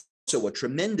also a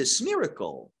tremendous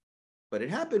miracle, but it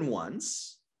happened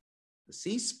once. The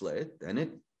sea split, then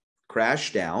it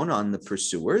crashed down on the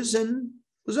pursuers and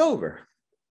was over.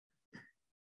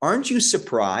 Aren't you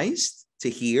surprised to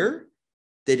hear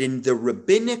that in the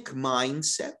rabbinic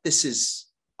mindset, this is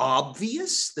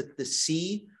obvious that the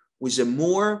sea was a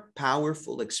more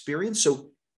powerful experience?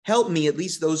 So help me, at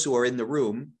least those who are in the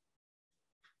room.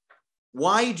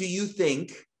 Why do you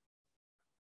think,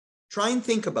 try and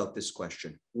think about this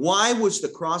question. Why was the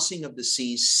crossing of the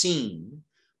sea seen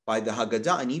by the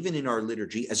Haggadah and even in our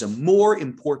liturgy as a more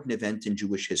important event in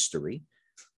Jewish history,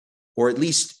 or at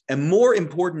least a more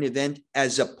important event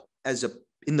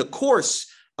in the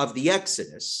course of the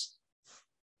Exodus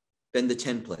than the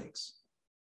 10 plagues?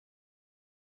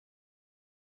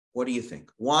 What do you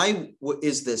think? Why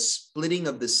is the splitting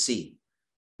of the sea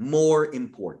more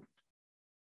important?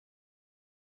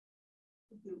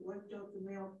 It wiped out the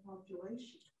male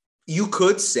population. You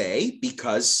could say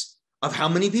because of how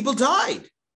many people died.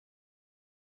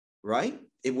 Right?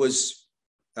 It was,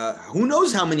 who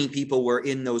knows how many people were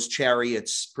in those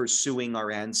chariots pursuing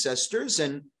our ancestors,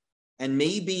 and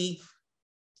maybe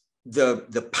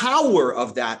the power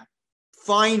of that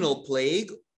final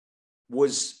plague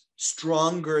was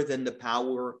stronger than the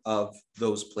power of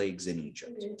those plagues in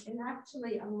Egypt. And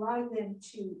actually allow them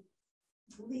to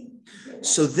bleed.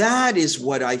 So that is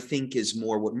what I think is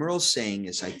more, what Merle's saying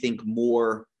is, I think,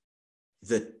 more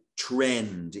the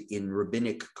trend in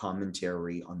rabbinic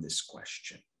commentary on this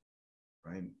question,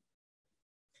 right?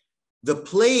 The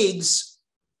plagues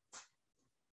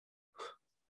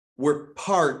were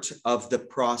part of the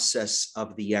process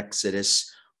of the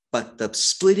Exodus, but the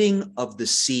splitting of the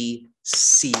sea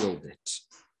sealed it.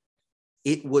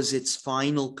 It was its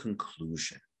final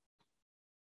conclusion.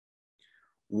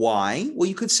 Why? Well,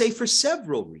 you could say for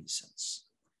several reasons.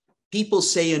 People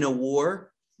say in a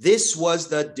war, this was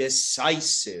the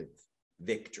decisive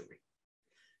victory.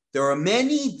 There are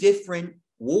many different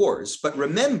wars, but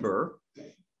remember,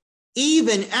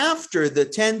 even after the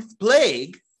 10th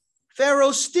plague,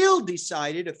 Pharaoh still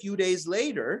decided a few days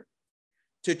later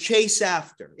to chase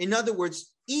after. In other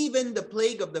words, even the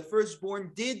plague of the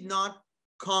firstborn did not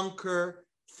conquer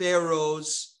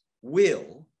Pharaoh's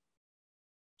will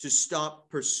to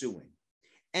stop pursuing.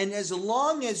 And as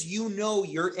long as you know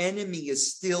your enemy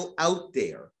is still out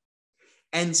there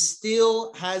and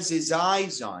still has his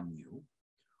eyes on you,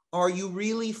 are you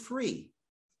really free?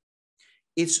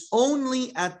 It's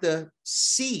only at the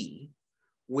sea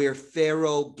where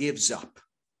Pharaoh gives up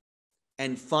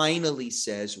and finally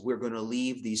says, we're going to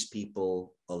leave these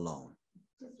people alone.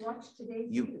 Just watch today's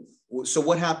news. So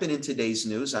what happened in today's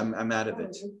news? I'm out of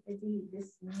it.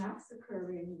 This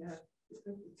massacre in the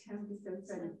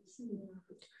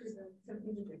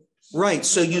Right.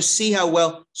 So you see how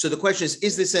well. So the question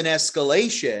is this an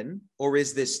escalation or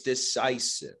is this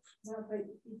decisive? No, but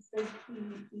it's like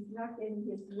he's not getting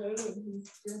his way, and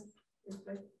it's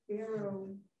like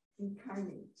Pharaoh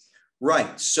incarnate.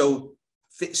 Right. So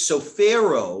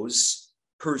Pharaoh's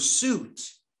pursuit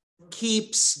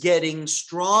keeps getting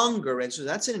stronger, and so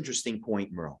that's an interesting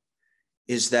point, Merle.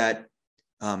 Is that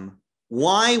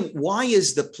why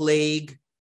is the plague?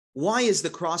 Why is the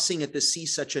crossing at the sea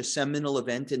such a seminal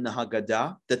event in the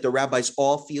Haggadah that the rabbis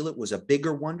all feel it was a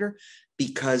bigger wonder?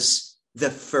 Because the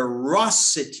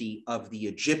ferocity of the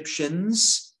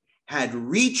Egyptians had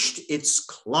reached its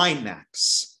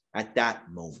climax at that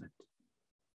moment.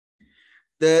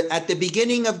 At the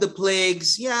beginning of the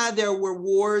plagues, yeah, there were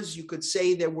wars. You could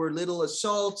say there were little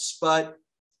assaults, but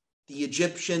the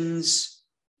Egyptians,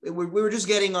 we were just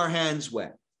getting our hands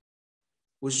wet.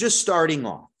 It was just starting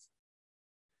off.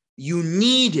 You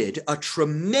needed a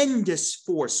tremendous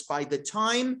force. By the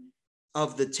time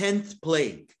of the 10th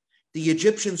plague, the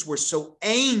Egyptians were so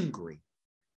angry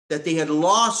that they had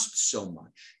lost so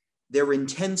much. Their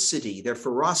intensity, their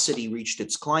ferocity reached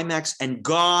its climax, and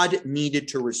God needed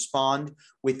to respond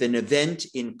with an event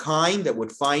in kind that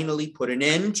would finally put an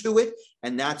end to it.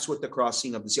 And that's what the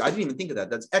crossing of the sea. I didn't even think of that.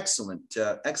 That's excellent,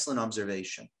 excellent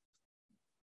observation.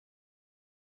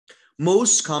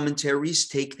 Most commentaries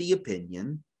take the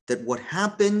opinion that what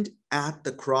happened at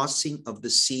the crossing of the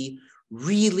sea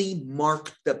really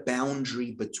marked the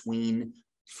boundary between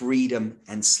freedom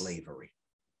and slavery.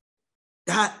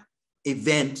 That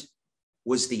event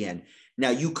was the end.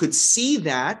 Now, you could see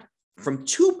that from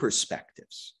two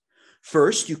perspectives.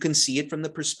 First, you can see it from the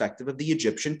perspective of the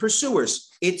Egyptian pursuers.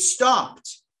 It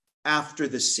stopped after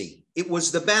the sea. It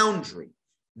was the boundary.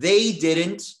 They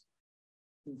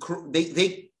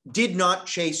did not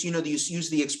chase, you use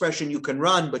the expression, you can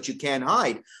run, but you can't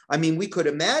hide. I mean, we could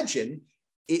imagine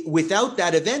without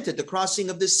that event at the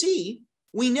crossing of the sea,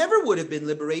 we never would have been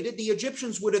liberated. The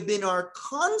Egyptians would have been our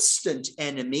constant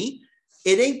enemy.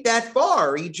 It ain't that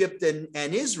far, Egypt and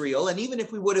Israel. And even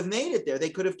if we would have made it there, they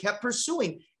could have kept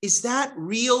pursuing. Is that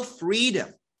real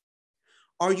freedom?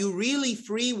 Are you really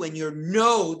free when you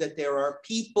know that there are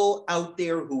people out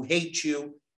there who hate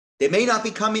you? They may not be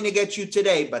coming to get you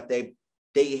today, but they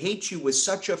hate you with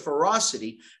such a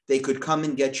ferocity, they could come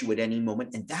and get you at any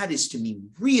moment. And that is, to me,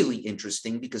 really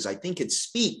interesting, because I think it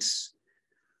speaks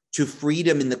to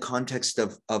freedom in the context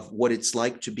of what it's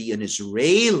like to be an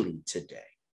Israeli today.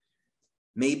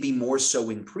 Maybe more so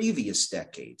in previous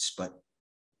decades, but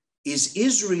is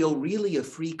Israel really a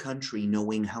free country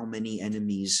knowing how many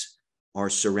enemies are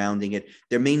surrounding it?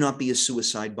 There may not be a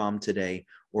suicide bomb today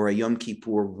or a Yom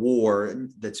Kippur war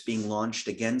that's being launched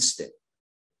against it.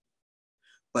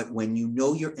 But when you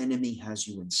know your enemy has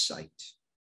you in sight,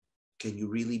 can you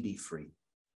really be free?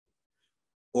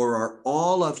 Or are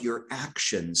all of your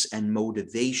actions and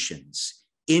motivations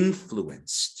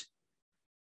influenced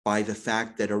by the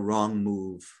fact that a wrong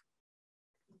move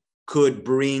could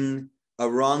bring a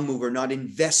wrong move, or not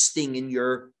investing in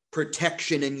your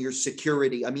protection and your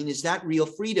security? I mean, is that real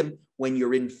freedom when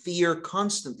you're in fear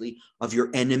constantly of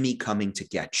your enemy coming to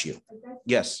get you?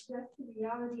 Yes. That's the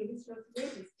reality of Israel today.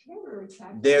 It's terror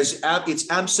attacks.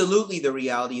 It's absolutely the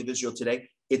reality of Israel today.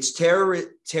 It's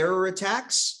terror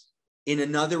attacks. In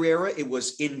another era, it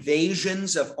was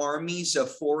invasions of armies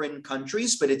of foreign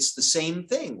countries, but it's the same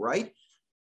thing, right?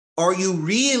 Are you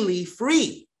really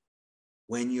free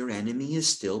when your enemy is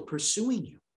still pursuing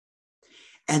you?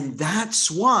 And that's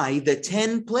why the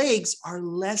 10 plagues are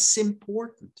less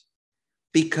important,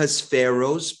 because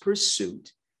Pharaoh's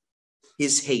pursuit,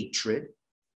 his hatred,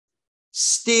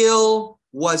 still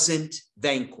wasn't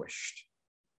vanquished.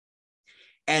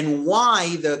 And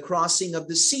why the crossing of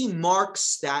the sea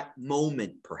marks that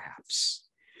moment, perhaps.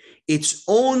 It's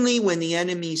only when the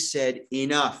enemy said,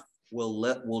 enough,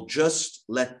 we'll just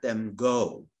let them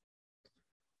go,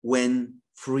 when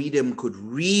freedom could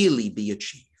really be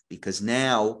achieved, because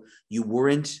now you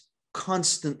weren't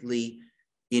constantly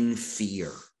in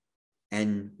fear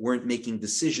and weren't making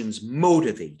decisions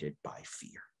motivated by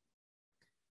fear.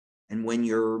 And when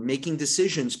you're making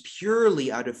decisions purely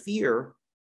out of fear,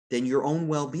 then your own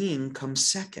well-being comes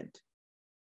second.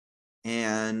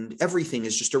 And everything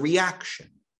is just a reaction.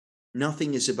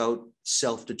 Nothing is about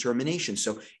self-determination.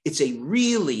 So it's a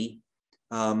really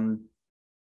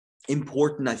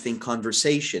important, I think,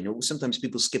 conversation. Sometimes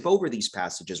people skip over these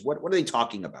passages. What are they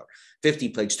talking about? 50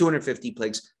 plagues, 250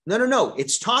 plagues. No.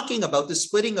 It's talking about the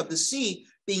splitting of the sea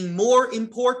being more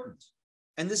important.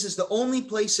 And this is the only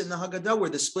place in the Haggadah where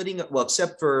the splitting, well,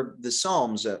 except for the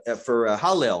Psalms, for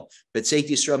Hallel, B'tzeit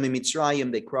Yisrael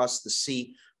miMitzrayim, they crossed the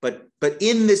sea. But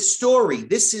in this story,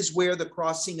 this is where the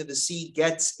crossing of the sea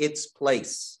gets its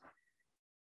place.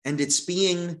 And it's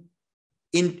being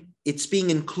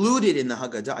included in the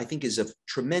Haggadah, I think, is of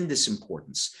tremendous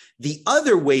importance. The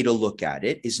other way to look at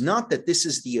it is not that this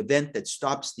is the event that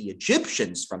stops the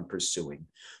Egyptians from pursuing,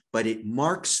 but it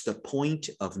marks the point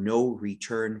of no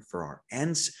return for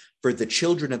the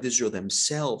children of Israel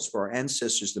themselves, for our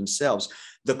ancestors themselves.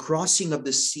 The crossing of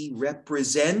the sea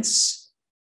represents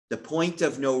the point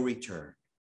of no return.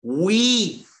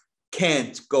 We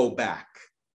can't go back.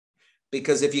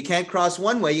 Because if you can't cross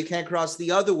one way, you can't cross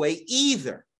the other way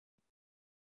either.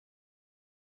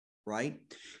 Right?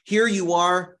 Here you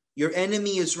are, your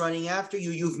enemy is running after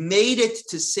you. You've made it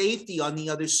to safety on the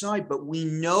other side, but we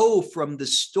know from the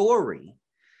story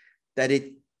that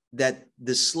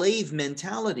the slave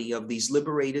mentality of these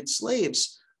liberated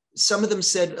slaves, some of them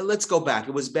said, let's go back.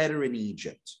 It was better in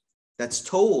Egypt. That's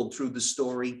told through the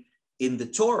story in the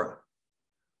Torah.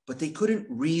 But they couldn't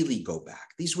really go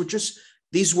back.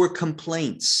 These were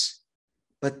complaints.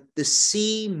 But the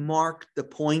sea marked the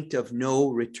point of no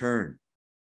return.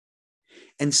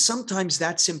 And sometimes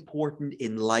that's important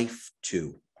in life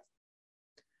too,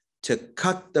 to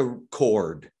cut the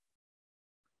cord.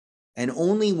 And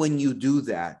only when you do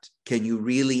that can you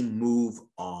really move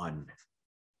on.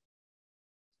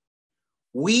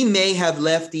 We may have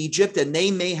left Egypt and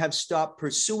they may have stopped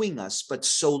pursuing us, but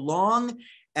so long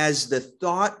as the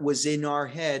thought was in our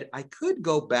head, I could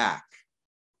go back.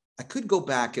 I could go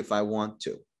back if I want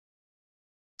to.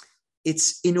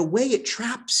 It's in a way it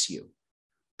traps you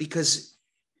because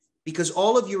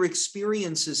all of your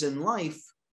experiences in life,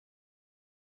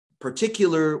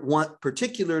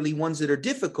 particularly ones that are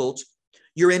difficult,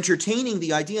 you're entertaining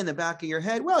the idea in the back of your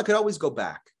head, well, I could always go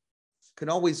back. Could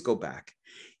always go back.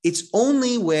 It's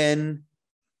only when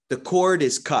the cord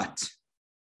is cut,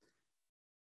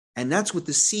 and that's what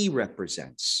the sea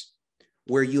represents,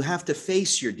 where you have to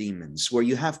face your demons, where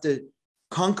you have to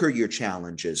conquer your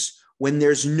challenges, when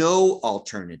there's no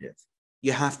alternative,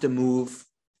 you have to move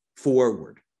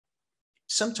forward.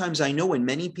 Sometimes I know in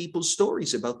many people's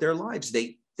stories about their lives,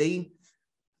 they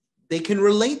can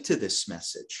relate to this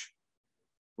message,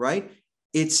 right?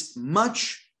 It's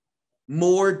much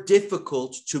more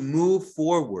difficult to move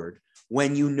forward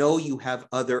when you know you have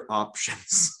other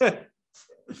options.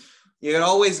 You can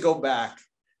always go back,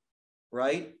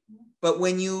 right? But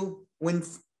when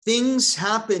things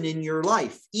happen in your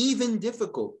life, even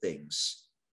difficult things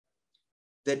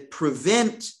that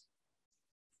prevent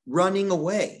running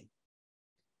away,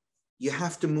 you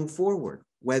have to move forward,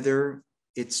 whether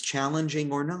it's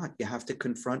challenging or not. You have to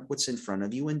confront what's in front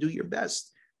of you and do your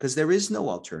best, because there is no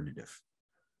alternative,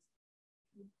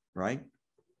 right?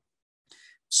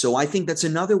 So I think that's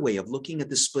another way of looking at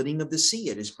the splitting of the sea.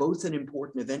 It is both an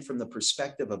important event from the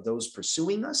perspective of those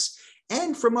pursuing us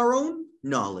and from our own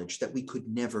knowledge that we could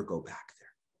never go back there.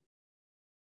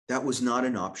 That was not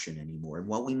an option anymore. And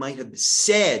while we might have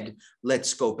said,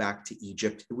 let's go back to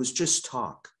Egypt, it was just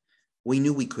talk. We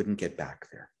knew we couldn't get back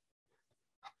there.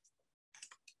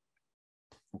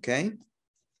 Okay?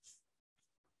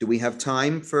 Do we have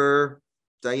time for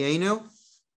Dayenu?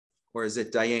 Or is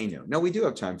it Dayenu? No, we do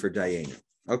have time for Dayenu.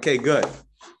 Okay, good.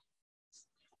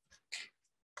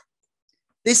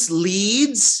 This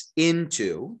leads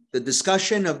into the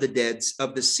discussion of the deads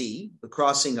of the sea, the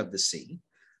crossing of the sea,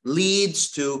 leads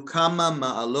to Kama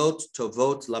Ma'alot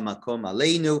Tovot Lamakom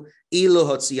Aleinu Ilu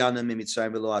Hotzianu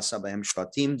Mimitzrayim V'lo Asa B'hem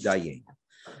Shvatim Dayenu.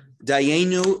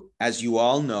 Dayenu, as you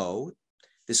all know,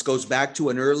 this goes back to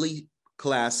an early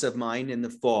class of mine in the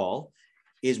fall,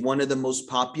 is one of the most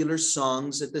popular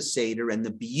songs at the Seder, and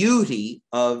the beauty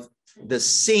of the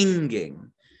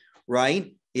singing,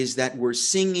 right, is that we're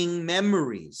singing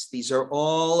memories. These are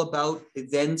all about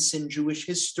events in Jewish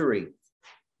history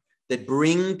that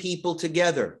bring people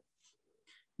together.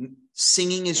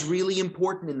 Singing is really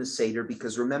important in the Seder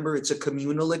because, remember, it's a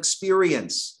communal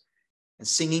experience. And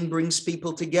singing brings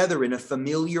people together in a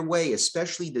familiar way,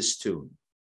 especially this tune.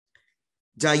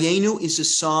 Dayenu is a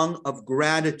song of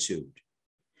gratitude.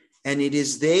 And it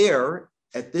is there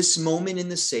at this moment in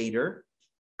the Seder,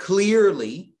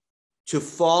 clearly to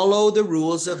follow the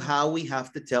rules of how we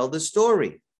have to tell the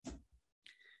story.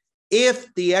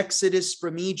 If the exodus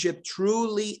from Egypt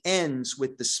truly ends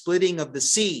with the splitting of the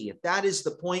sea, if that is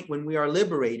the point when we are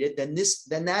liberated, then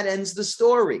that ends the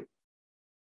story.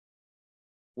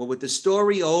 Well, with the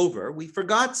story over, we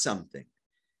forgot something.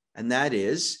 And that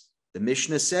is, the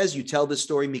Mishnah says, you tell the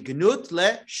story mignut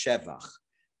le shevach,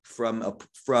 from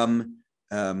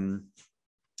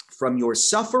your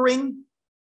suffering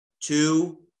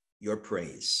to your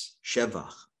praise,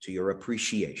 shevach, to your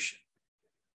appreciation.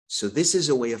 So this is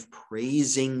a way of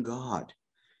praising God.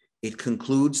 It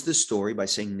concludes the story by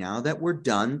saying, now that we're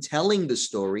done telling the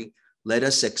story, let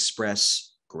us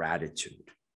express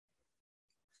gratitude.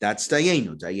 That's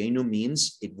Dayenu. Dayenu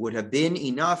means it would have been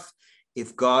enough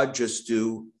if God just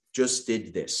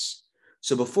did this.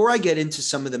 So before I get into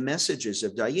some of the messages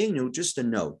of Dayenu, just a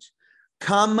note.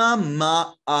 Kama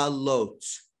ma'alot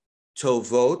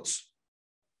tovot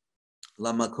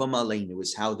lamakom aleinu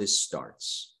is how this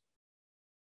starts.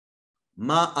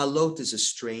 Ma'alot is a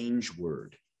strange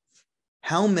word.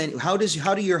 How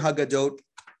do your Haggadot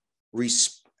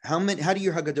How do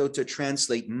your Haggadot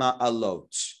translate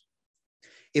ma'alot?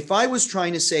 If I was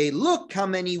trying to say, look how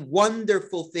many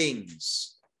wonderful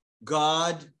things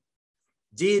God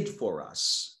did for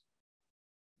us,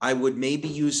 I would maybe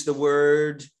use the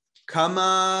word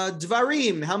kama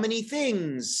dvarim, how many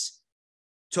things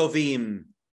tovim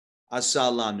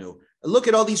asalanu. Look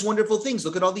at all these wonderful things.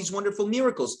 Look at all these wonderful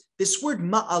miracles. This word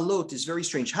ma'alot is very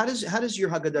strange. How does your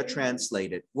Haggadah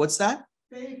translate it? What's that?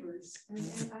 Favors.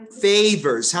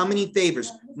 Favors. How many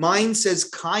favors? Mine says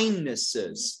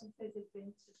kindnesses.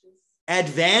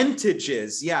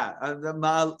 Advantages. Yeah.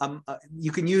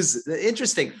 You can use,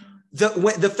 interesting.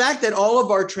 The fact that all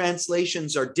of our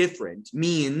translations are different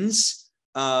means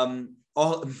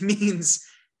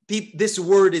this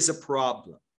word is a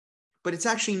problem. But it's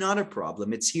actually not a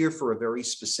problem. It's here for a very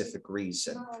specific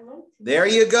reason. There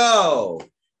you go.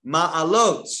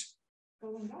 Ma'alot.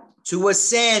 To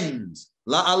ascend.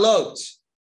 La'alot.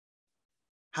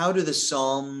 How do the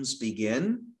Psalms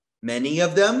begin? Many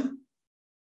of them.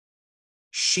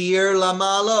 Shir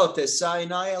la'ma'alot. A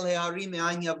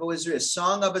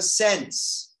song of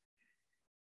ascents.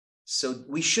 So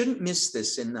we shouldn't miss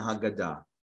this in the Haggadah.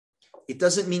 It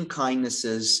doesn't mean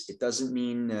kindnesses. It doesn't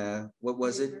mean,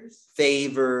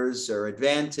 favors or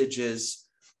advantages.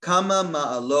 Kama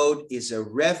ma'alot is a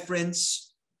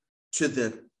reference to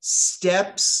the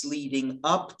steps leading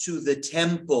up to the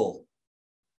temple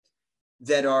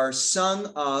that are sung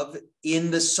of in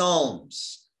the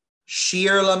Psalms.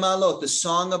 Shir la'ma'alot, the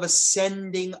song of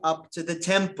ascending up to the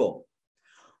temple.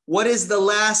 What is the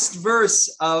last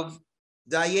verse of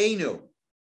Dayenu?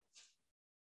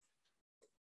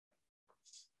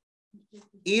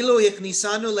 Ilu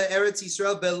ichnisanu le'eretz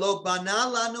Yisrael belo bana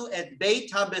lanu et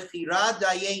beit habechira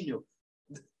dayenu.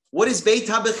 What is beit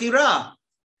habechira?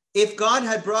 If God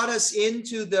had brought us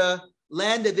into the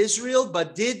land of Israel,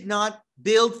 but did not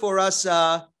build for us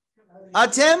a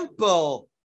temple.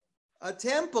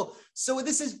 So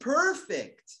this is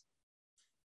perfect,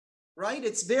 right?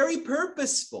 It's very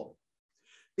purposeful.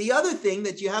 The other thing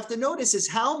that you have to notice is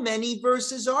how many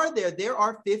verses are there? There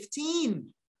are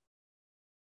 15.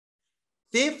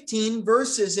 15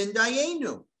 verses in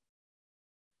Dayenu.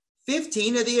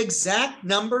 15 are the exact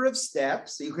number of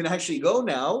steps. You can actually go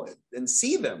now and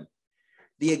see them.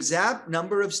 The exact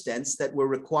number of steps that were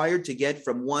required to get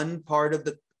from one part of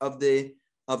the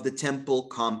temple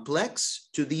complex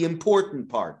to the important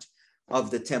part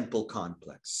of the temple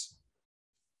complex.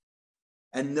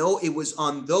 And though it was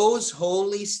on those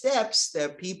holy steps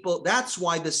that that's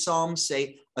why the Psalms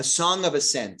say a song of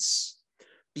ascents.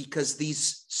 Because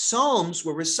these psalms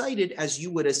were recited as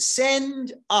you would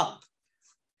ascend up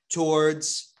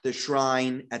towards the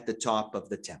shrine at the top of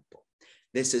the temple.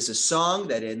 This is a song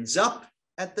that ends up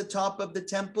at the top of the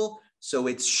temple. So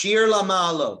it's Shir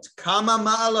la'ma'alot, Kama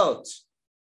ma'alot.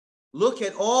 Look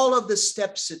at all of the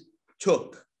steps it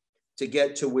took to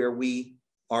get to where we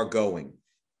are going.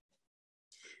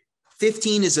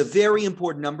 15 is a very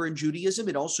important number in Judaism.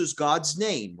 It also is God's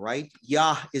name, right?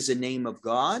 Yah is a name of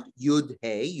God.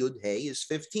 Yud-Hey is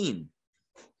 15.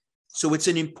 So it's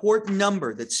an important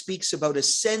number that speaks about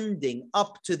ascending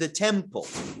up to the temple.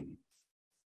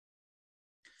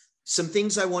 Some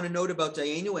things I want to note about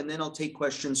Dayenu, and then I'll take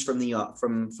questions from the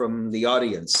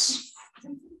audience.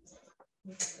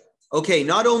 Okay,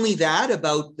 not only that,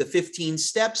 about the 15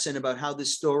 steps and about how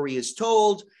this story is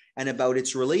told, and about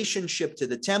its relationship to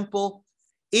the temple.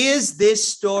 Is this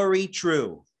story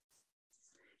true?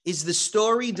 Is the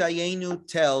story Dayenu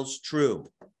tells true?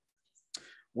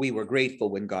 We were grateful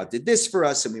when God did this for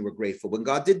us, and we were grateful when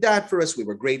God did that for us. We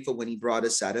were grateful when he brought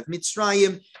us out of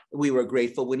Mitzrayim. We were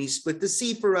grateful when he split the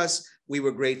sea for us. We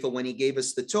were grateful when he gave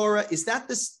us the Torah. Is that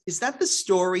the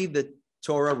story that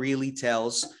Torah really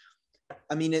tells?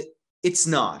 I mean, it's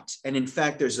not. And in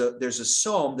fact, there's a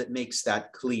psalm that makes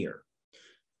that clear.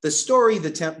 The story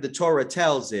the Torah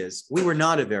tells is we were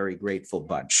not a very grateful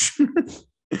bunch.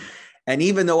 And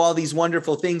even though all these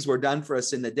wonderful things were done for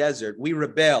us in the desert, we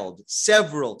rebelled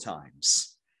several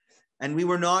times. And we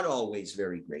were not always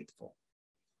very grateful.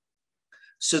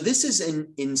 So this is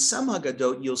in some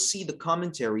Haggadot, you'll see the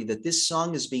commentary that this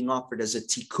song is being offered as a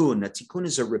tikkun. A tikkun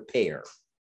is a repair.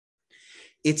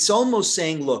 It's almost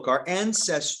saying, look, our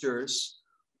ancestors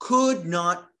could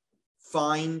not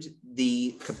find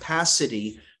the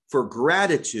capacity for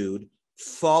gratitude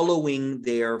following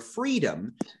their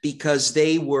freedom because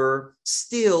they were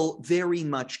still very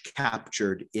much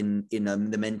captured in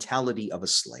the mentality of a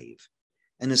slave.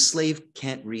 And a slave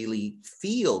can't really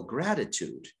feel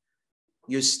gratitude.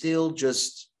 You're still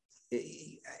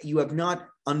you have not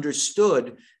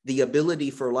understood the ability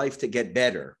for life to get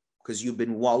better because you've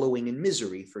been wallowing in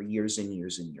misery for years and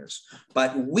years and years.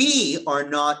 But we are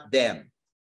not them.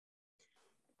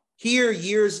 Here,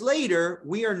 years later,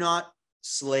 we are not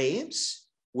slaves.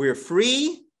 We're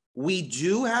free. We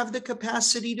do have the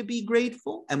capacity to be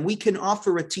grateful, and we can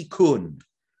offer a tikkun.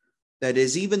 That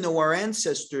is, even though our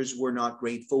ancestors were not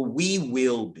grateful, we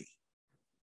will be.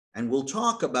 And we'll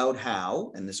talk about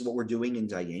how, and this is what we're doing in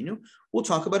Dayenu, we'll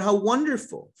talk about how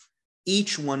wonderful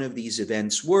each one of these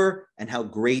events were and how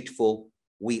grateful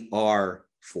we are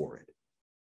for it.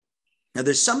 Now,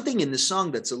 there's something in the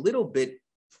song that's a little bit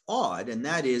odd, and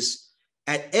that is,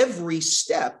 at every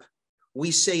step,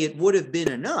 we say it would have been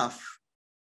enough,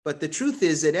 but the truth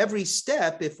is, at every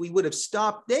step, if we would have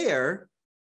stopped there,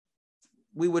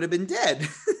 we would have been dead,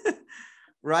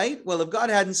 right? Well, if God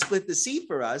hadn't split the sea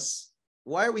for us,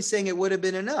 why are we saying it would have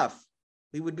been enough?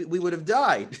 We would have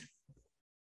died.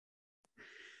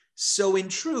 So in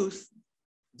truth,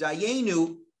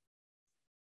 Dayenu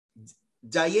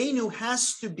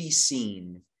has to be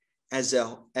seen as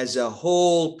a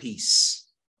whole piece,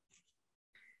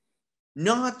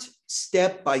 not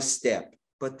step by step,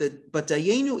 but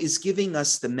Dayenu is giving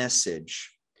us the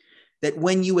message that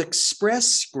when you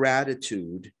express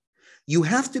gratitude, you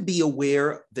have to be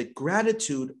aware that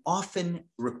gratitude often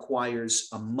requires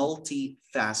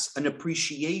an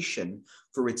appreciation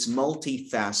for its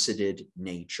multifaceted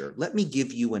nature. Let me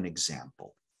give you an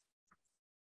example.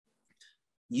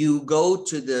 You go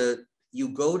to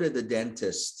the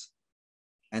dentist,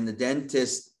 and the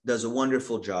dentist does a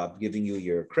wonderful job giving you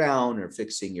your crown or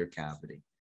fixing your cavity.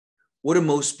 What do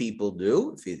most people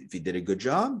do? If you did a good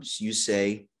job, you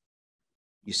say,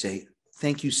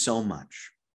 thank you so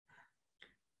much.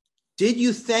 Maybe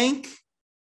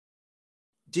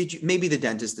the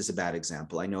dentist is a bad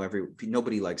example. I know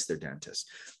nobody likes their dentist,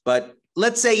 but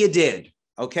let's say you did,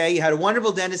 okay? You had a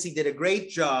wonderful dentist, he did a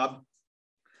great job,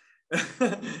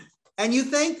 and you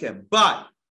thank him, but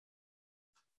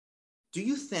do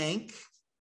you thank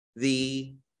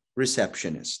the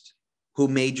receptionist who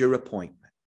made your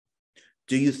appointment?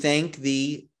 Do you thank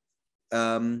the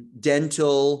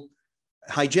dental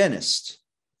hygienist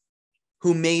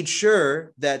who made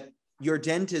sure that your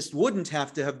dentist wouldn't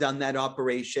have to have done that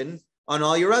operation on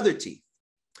all your other teeth?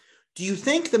 Do you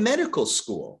thank the medical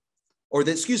school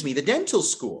the dental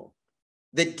school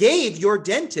that gave your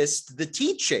dentist the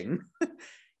teaching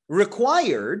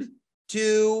required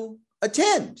to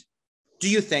attend? Do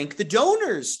you thank the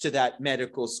donors to that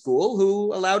medical school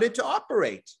who allowed it to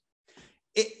operate?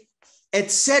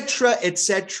 Etc.,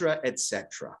 etc.,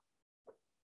 etc.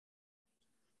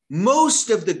 Most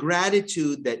of the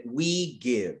gratitude that we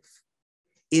give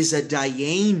is a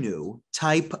Dayenu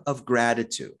type of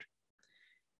gratitude.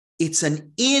 It's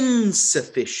an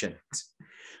insufficient.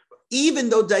 Even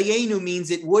though Dayenu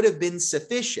means it would have been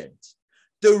sufficient,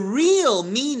 the real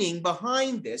meaning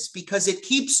behind this, because it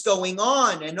keeps going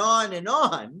on and on and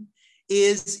on,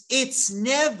 is it's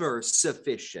never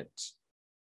sufficient.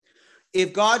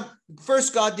 If God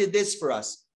did this for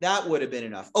us, that would have been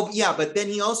enough. Oh, yeah, but then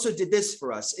he also did this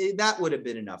for us. That would have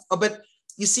been enough. Oh, but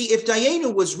you see, if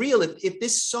Dayenu was real, if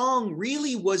this song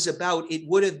really was about it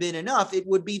would have been enough, it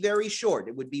would be very short.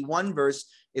 It would be one verse.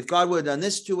 If God would have done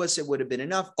this to us, it would have been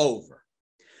enough. Over.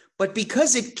 But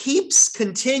because it keeps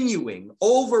continuing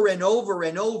over and over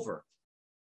and over,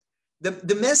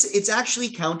 the message, it's actually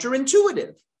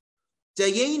counterintuitive.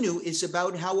 Dayenu is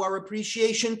about how our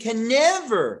appreciation can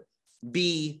never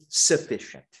be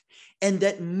sufficient, and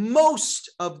that most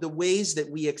of the ways that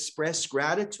we express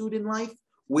gratitude in life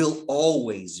will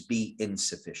always be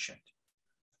insufficient.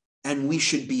 And we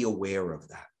should be aware of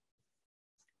that.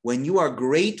 When you are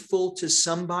grateful to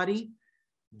somebody,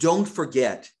 don't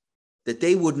forget that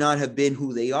they would not have been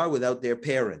who they are without their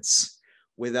parents,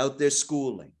 without their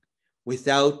schooling,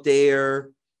 without their,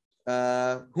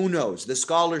 who knows, the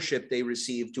scholarship they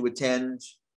received to attend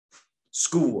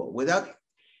school, without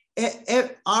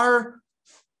our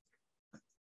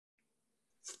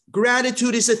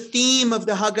gratitude is a theme of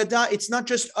the Haggadah. It's not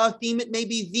just a theme, it may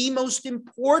be the most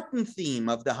important theme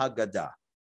of the Haggadah.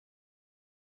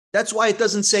 That's why it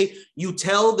doesn't say you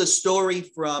tell the story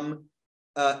from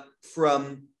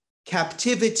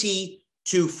captivity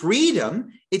to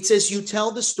freedom. It says you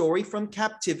tell the story from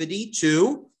captivity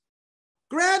to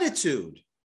gratitude.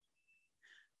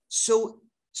 So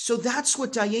that's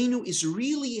what Dayenu is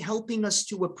really helping us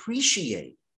to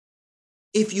appreciate.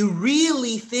 If you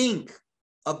really think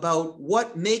about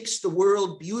what makes the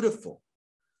world beautiful,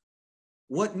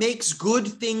 what makes good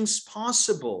things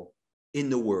possible in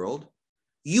the world,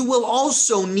 you will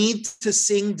also need to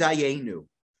sing Dayenu,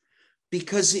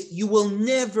 because you will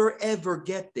never, ever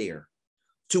get there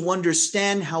to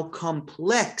understand how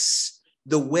complex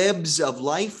the webs of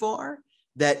life are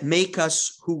that make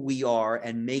us who we are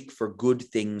and make for good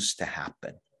things to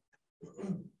happen.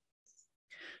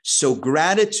 So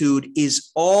gratitude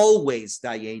is always,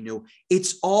 Dayenu,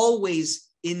 it's always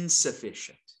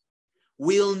insufficient.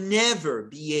 We'll never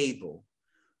be able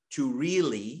to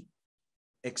really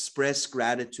express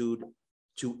gratitude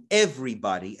to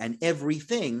everybody and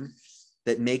everything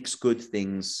that makes good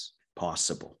things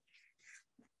possible.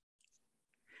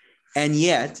 And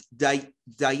yet,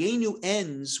 Dayenu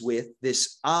ends with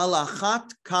this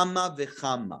alachat kama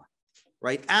v'chama.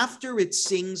 Right after we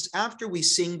sing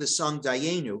the song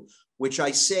Dayenu, which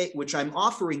I'm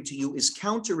offering to you, is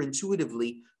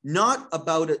counterintuitively not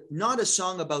a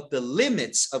song about the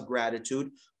limits of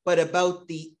gratitude, but about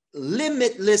the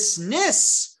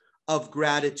limitlessness of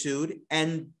gratitude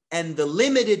and the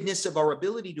limitedness of our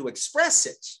ability to express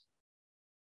it.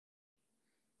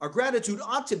 Our gratitude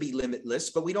ought to be limitless,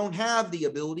 but we don't have the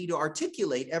ability to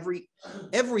articulate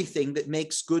everything that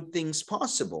makes good things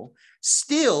possible.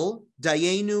 Still,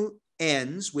 Dayenu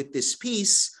ends with this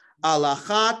piece,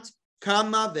 alachat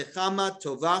kama v'chama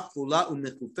tova chula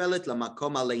u'mechufelet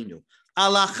lamakom aleinu.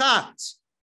 Alachat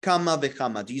kama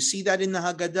v'chama. Do you see that in the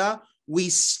Haggadah? We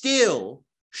still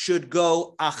should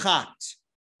go achat,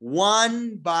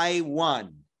 one by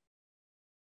one,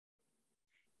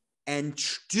 and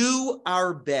do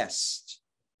our best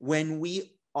when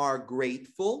we are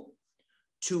grateful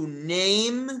to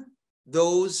name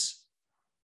those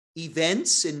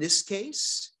events in this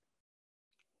case,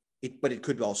 but it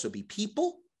could also be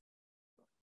people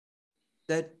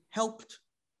that helped,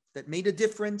 that made a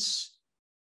difference,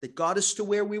 that got us to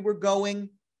where we were going.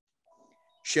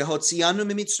 So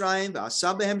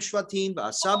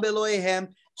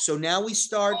now we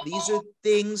start. These are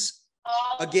things,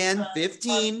 again,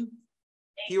 15.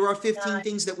 Here are 15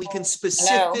 things that we can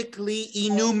specifically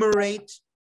enumerate.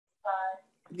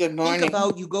 Good morning.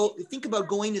 Think about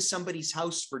going to somebody's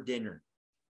house for dinner.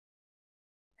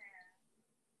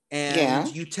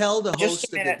 And you tell the host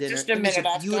of the dinner, just a minute, it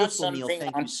was a beautiful meal.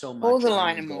 Thank you so much. Hold the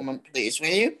line a moment, please, will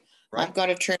you? Right? I've got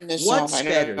to turn this off. What's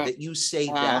better, that you say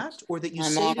that, or that you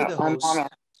say to the host,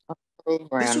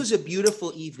 this was a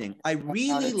beautiful evening. I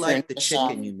really liked the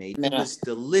chicken you made. It was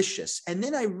delicious. And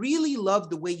then I really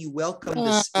loved the way you welcomed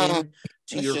us in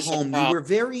to your home. You were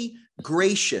very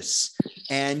gracious,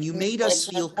 and you made us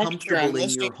feel comfortable in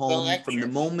your home from the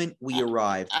moment we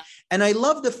arrived. And I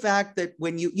love the fact that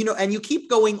when and you keep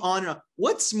going on,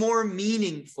 what's more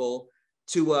meaningful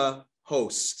to a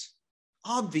host?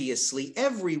 Obviously,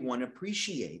 everyone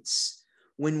appreciates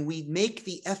when we make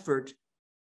the effort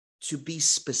to be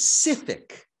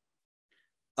specific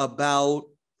about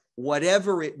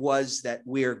whatever it was that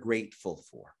we're grateful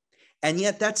for. And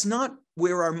yet that's not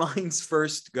where our minds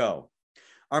first go.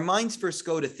 Our minds first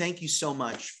go to thank you so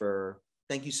much for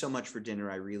dinner.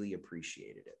 I really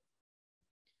appreciated it.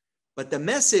 But the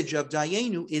message of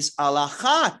Dayenu is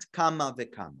alachat kama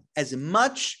v'kama, as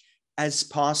much as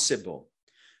possible.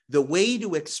 The way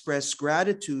to express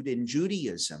gratitude in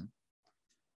Judaism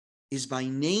is by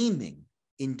naming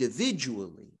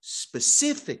individually,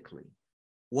 specifically,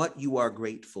 what you are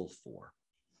grateful for.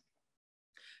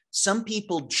 Some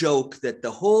people joke that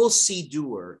the whole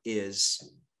Siddur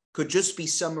could just be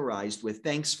summarized with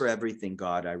thanks for everything,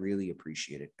 God. I really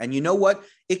appreciate it. And you know what?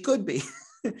 It could be.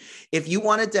 If you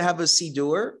wanted to have a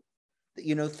Siddur,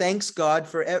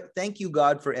 thank you,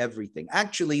 God, for everything.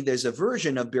 Actually, there's a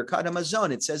version of Birkat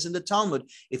HaMazon. It says in the Talmud,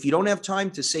 if you don't have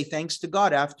time to say thanks to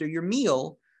God after your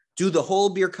meal, do the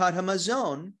whole Birkat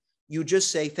HaMazon. You just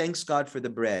say, thanks, God, for the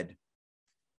bread.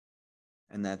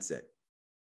 And that's it.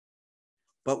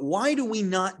 But why do we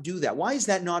not do that? Why is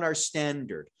that not our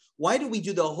standard? Why do we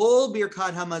do the whole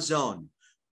Birkat HaMazon?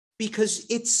 Because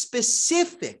it's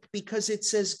specific, because it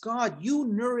says, God, you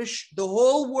nourish the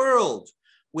whole world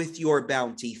with your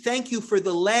bounty. Thank you for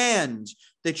the land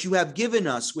that you have given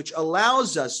us, which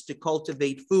allows us to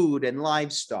cultivate food and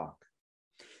livestock.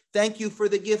 Thank you for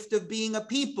the gift of being a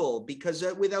people, because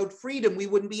without freedom, we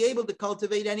wouldn't be able to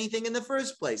cultivate anything in the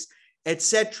first place,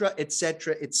 etc.,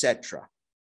 etc., etc.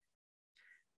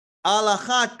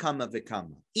 Alachat kama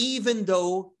v'kama. Even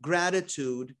though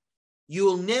gratitude,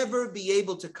 you'll never be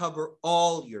able to cover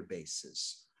all your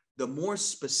bases. The more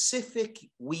specific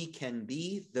we can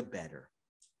be, the better.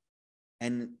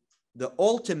 And the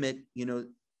ultimate,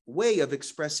 way of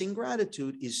expressing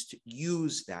gratitude is to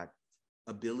use that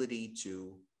ability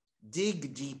to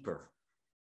dig deeper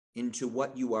into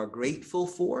what you are grateful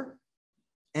for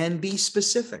and be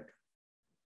specific.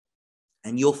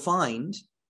 And you'll find,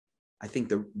 I think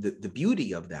the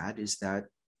beauty of that is that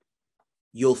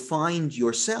you'll find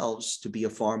yourselves to be a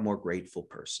far more grateful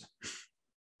person.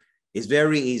 It's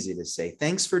very easy to say,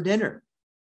 thanks for dinner.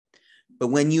 But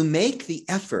when you make the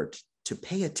effort to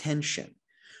pay attention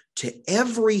to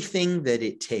everything that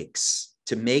it takes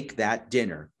to make that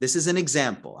dinner, this is an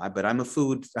example, but I'm a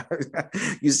food,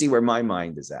 you see where my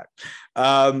mind is at.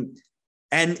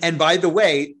 And by the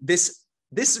way,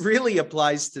 this really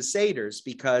applies to Seders,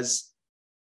 because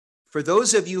for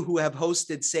those of you who have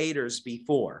hosted Seders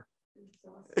before,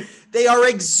 they are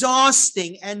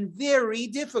exhausting and very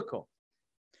difficult.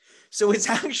 So it's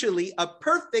actually a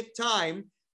perfect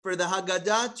time for the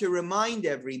Haggadah to remind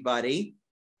everybody,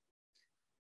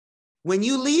 when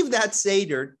you leave that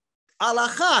Seder,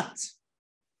 alachat,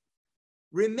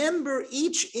 remember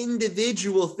each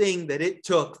individual thing that it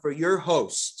took for your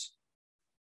host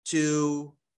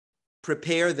to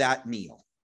prepare that meal.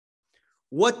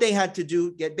 What they had to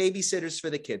do, get babysitters for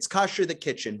the kids, kosher the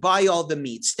kitchen, buy all the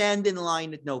meat, stand in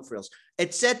line at no frills,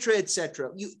 etc.,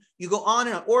 etc. You go on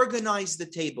and on, organize the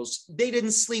tables. They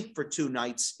didn't sleep for 2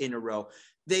 nights in a row.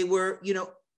 They were,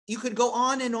 you could go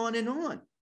on and on and on.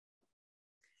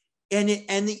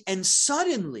 And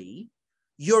suddenly,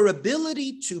 your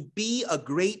ability to be a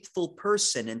grateful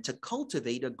person and to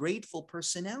cultivate a grateful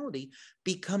personality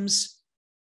becomes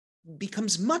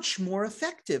much more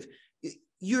effective.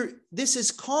 This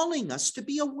is calling us to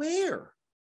be aware.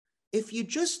 If you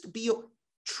just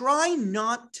try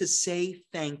not to say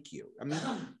thank you. I mean,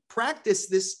 practice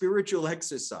this spiritual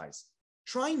exercise.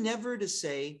 Try never to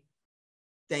say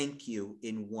thank you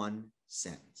in one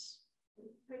sentence.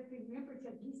 But remember to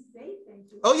at least say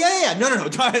thank you. Oh, yeah. No.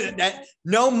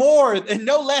 No more and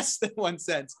no less than one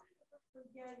sentence.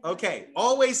 Okay,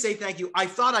 always say thank you. I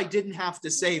thought I didn't have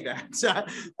to say that.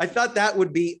 I thought that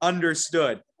would be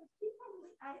understood.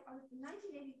 In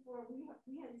 1984, we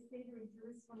had a Seder in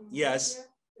Jerusalem. Yes.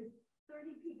 With 30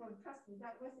 people, and trust me,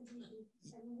 that wasn't easy.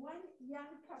 And one young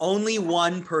couple. Only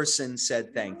one person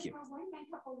said thank you. One young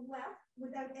couple left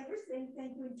without ever saying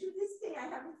thank you. And to this day, I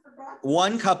haven't forgotten.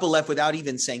 One couple left without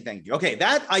even saying thank you. Okay,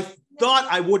 that I thought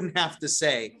I wouldn't have to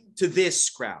say to this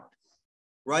crowd,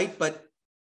 right? But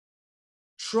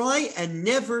try and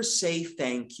never say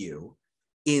thank you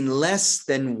in less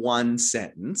than one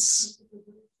sentence,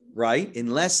 right? In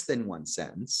less than one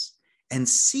sentence, and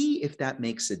see if that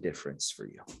makes a difference for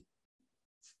you.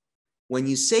 When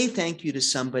you say thank you to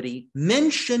somebody,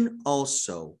 mention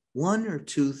also 1 or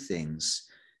 2 things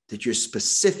that you're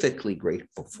specifically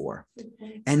grateful for.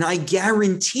 And I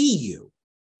guarantee you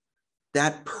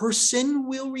that person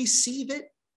will receive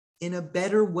it in a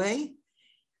better way,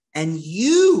 and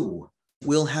you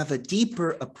will have a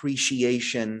deeper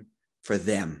appreciation for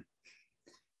them.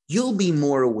 You'll be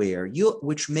more aware,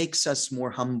 which makes us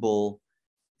more humble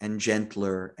and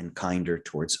gentler and kinder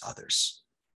towards others.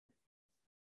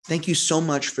 Thank you so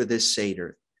much for this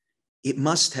Seder. It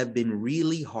must have been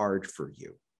really hard for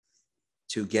you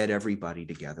to get everybody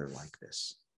together like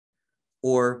this.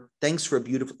 Or thanks for a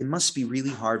beautiful, it must be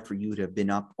really hard for you to have been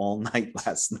up all night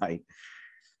last night.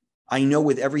 I know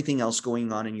with everything else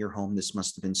going on in your home, this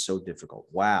must have been so difficult.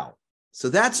 Wow. So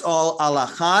that's all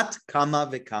alachat kama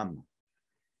v'kama.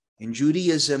 In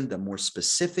Judaism, the more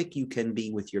specific you can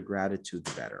be with your gratitude,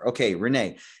 the better. Okay,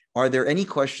 Renee, are there any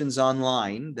questions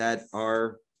online that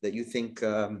you think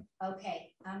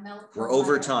Okay, Mel. we're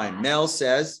over time? Mel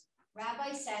says,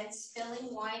 Rabbi said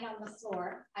spilling wine on the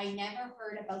floor. I never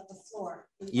heard about the floor.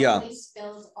 We always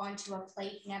spilled onto a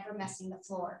plate, never messing the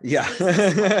floor. Yeah.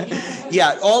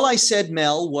 Yeah, all I said,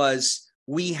 Mel, was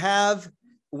we have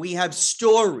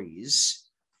stories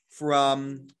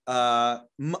from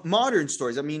modern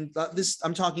stories. I mean,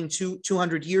 I'm talking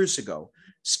 200 years ago,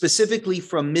 specifically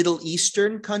from Middle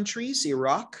Eastern countries,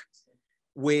 Iraq,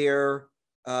 where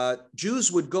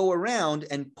Jews would go around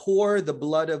and pour the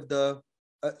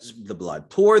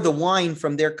wine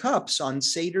from their cups on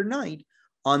Seder night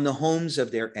on the homes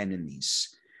of their enemies.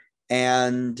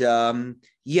 And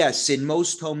yes, in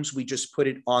most homes, we just put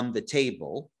it on the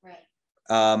table. Right.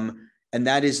 And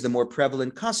that is the more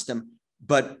prevalent custom.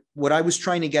 But what I was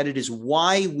trying to get at is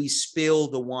why we spill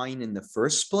the wine in the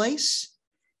first place.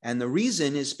 And the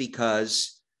reason is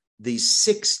because the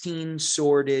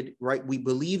 16-sworded, right? We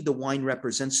believe the wine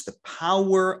represents the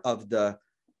power of the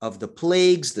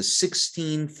plagues, the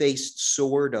 16-faced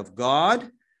sword of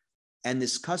God. And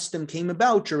this custom came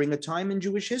about during a time in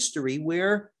Jewish history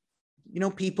where,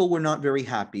 people were not very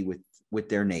happy with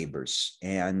their neighbors,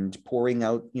 and pouring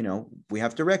out, we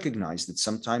have to recognize that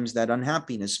sometimes that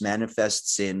unhappiness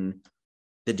manifests in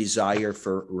the desire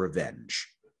for revenge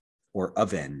or a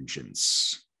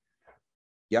vengeance.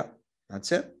 Yeah,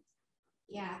 that's it.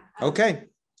 Yeah. Okay.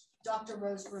 Dr.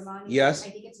 Rose Romani. Yes. I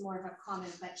think it's more of a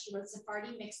comment, but she wrote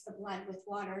Sephardi mixed the blood with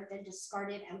water, then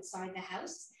discarded outside the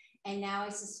house. And now I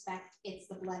suspect it's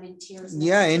the blood and tears.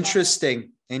 Yeah,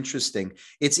 interesting. Interesting.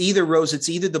 It's either, Rose, it's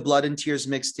either the blood and tears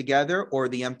mixed together, or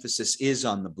the emphasis is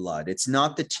on the blood. It's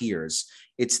not the tears.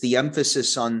 It's the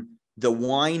emphasis on the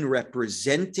wine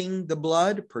representing the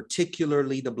blood,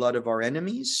 particularly the blood of our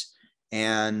enemies,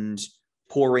 and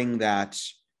pouring that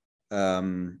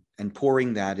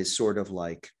is sort of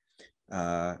like,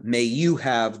 may you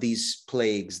have these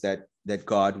plagues that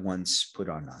God once put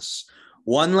on us.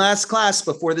 One last class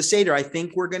before the Seder. I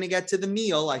think we're going to get to the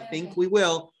meal. I think we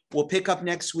will. We'll pick up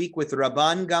next week with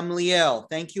Rabban Gamliel.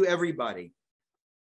 Thank you, everybody.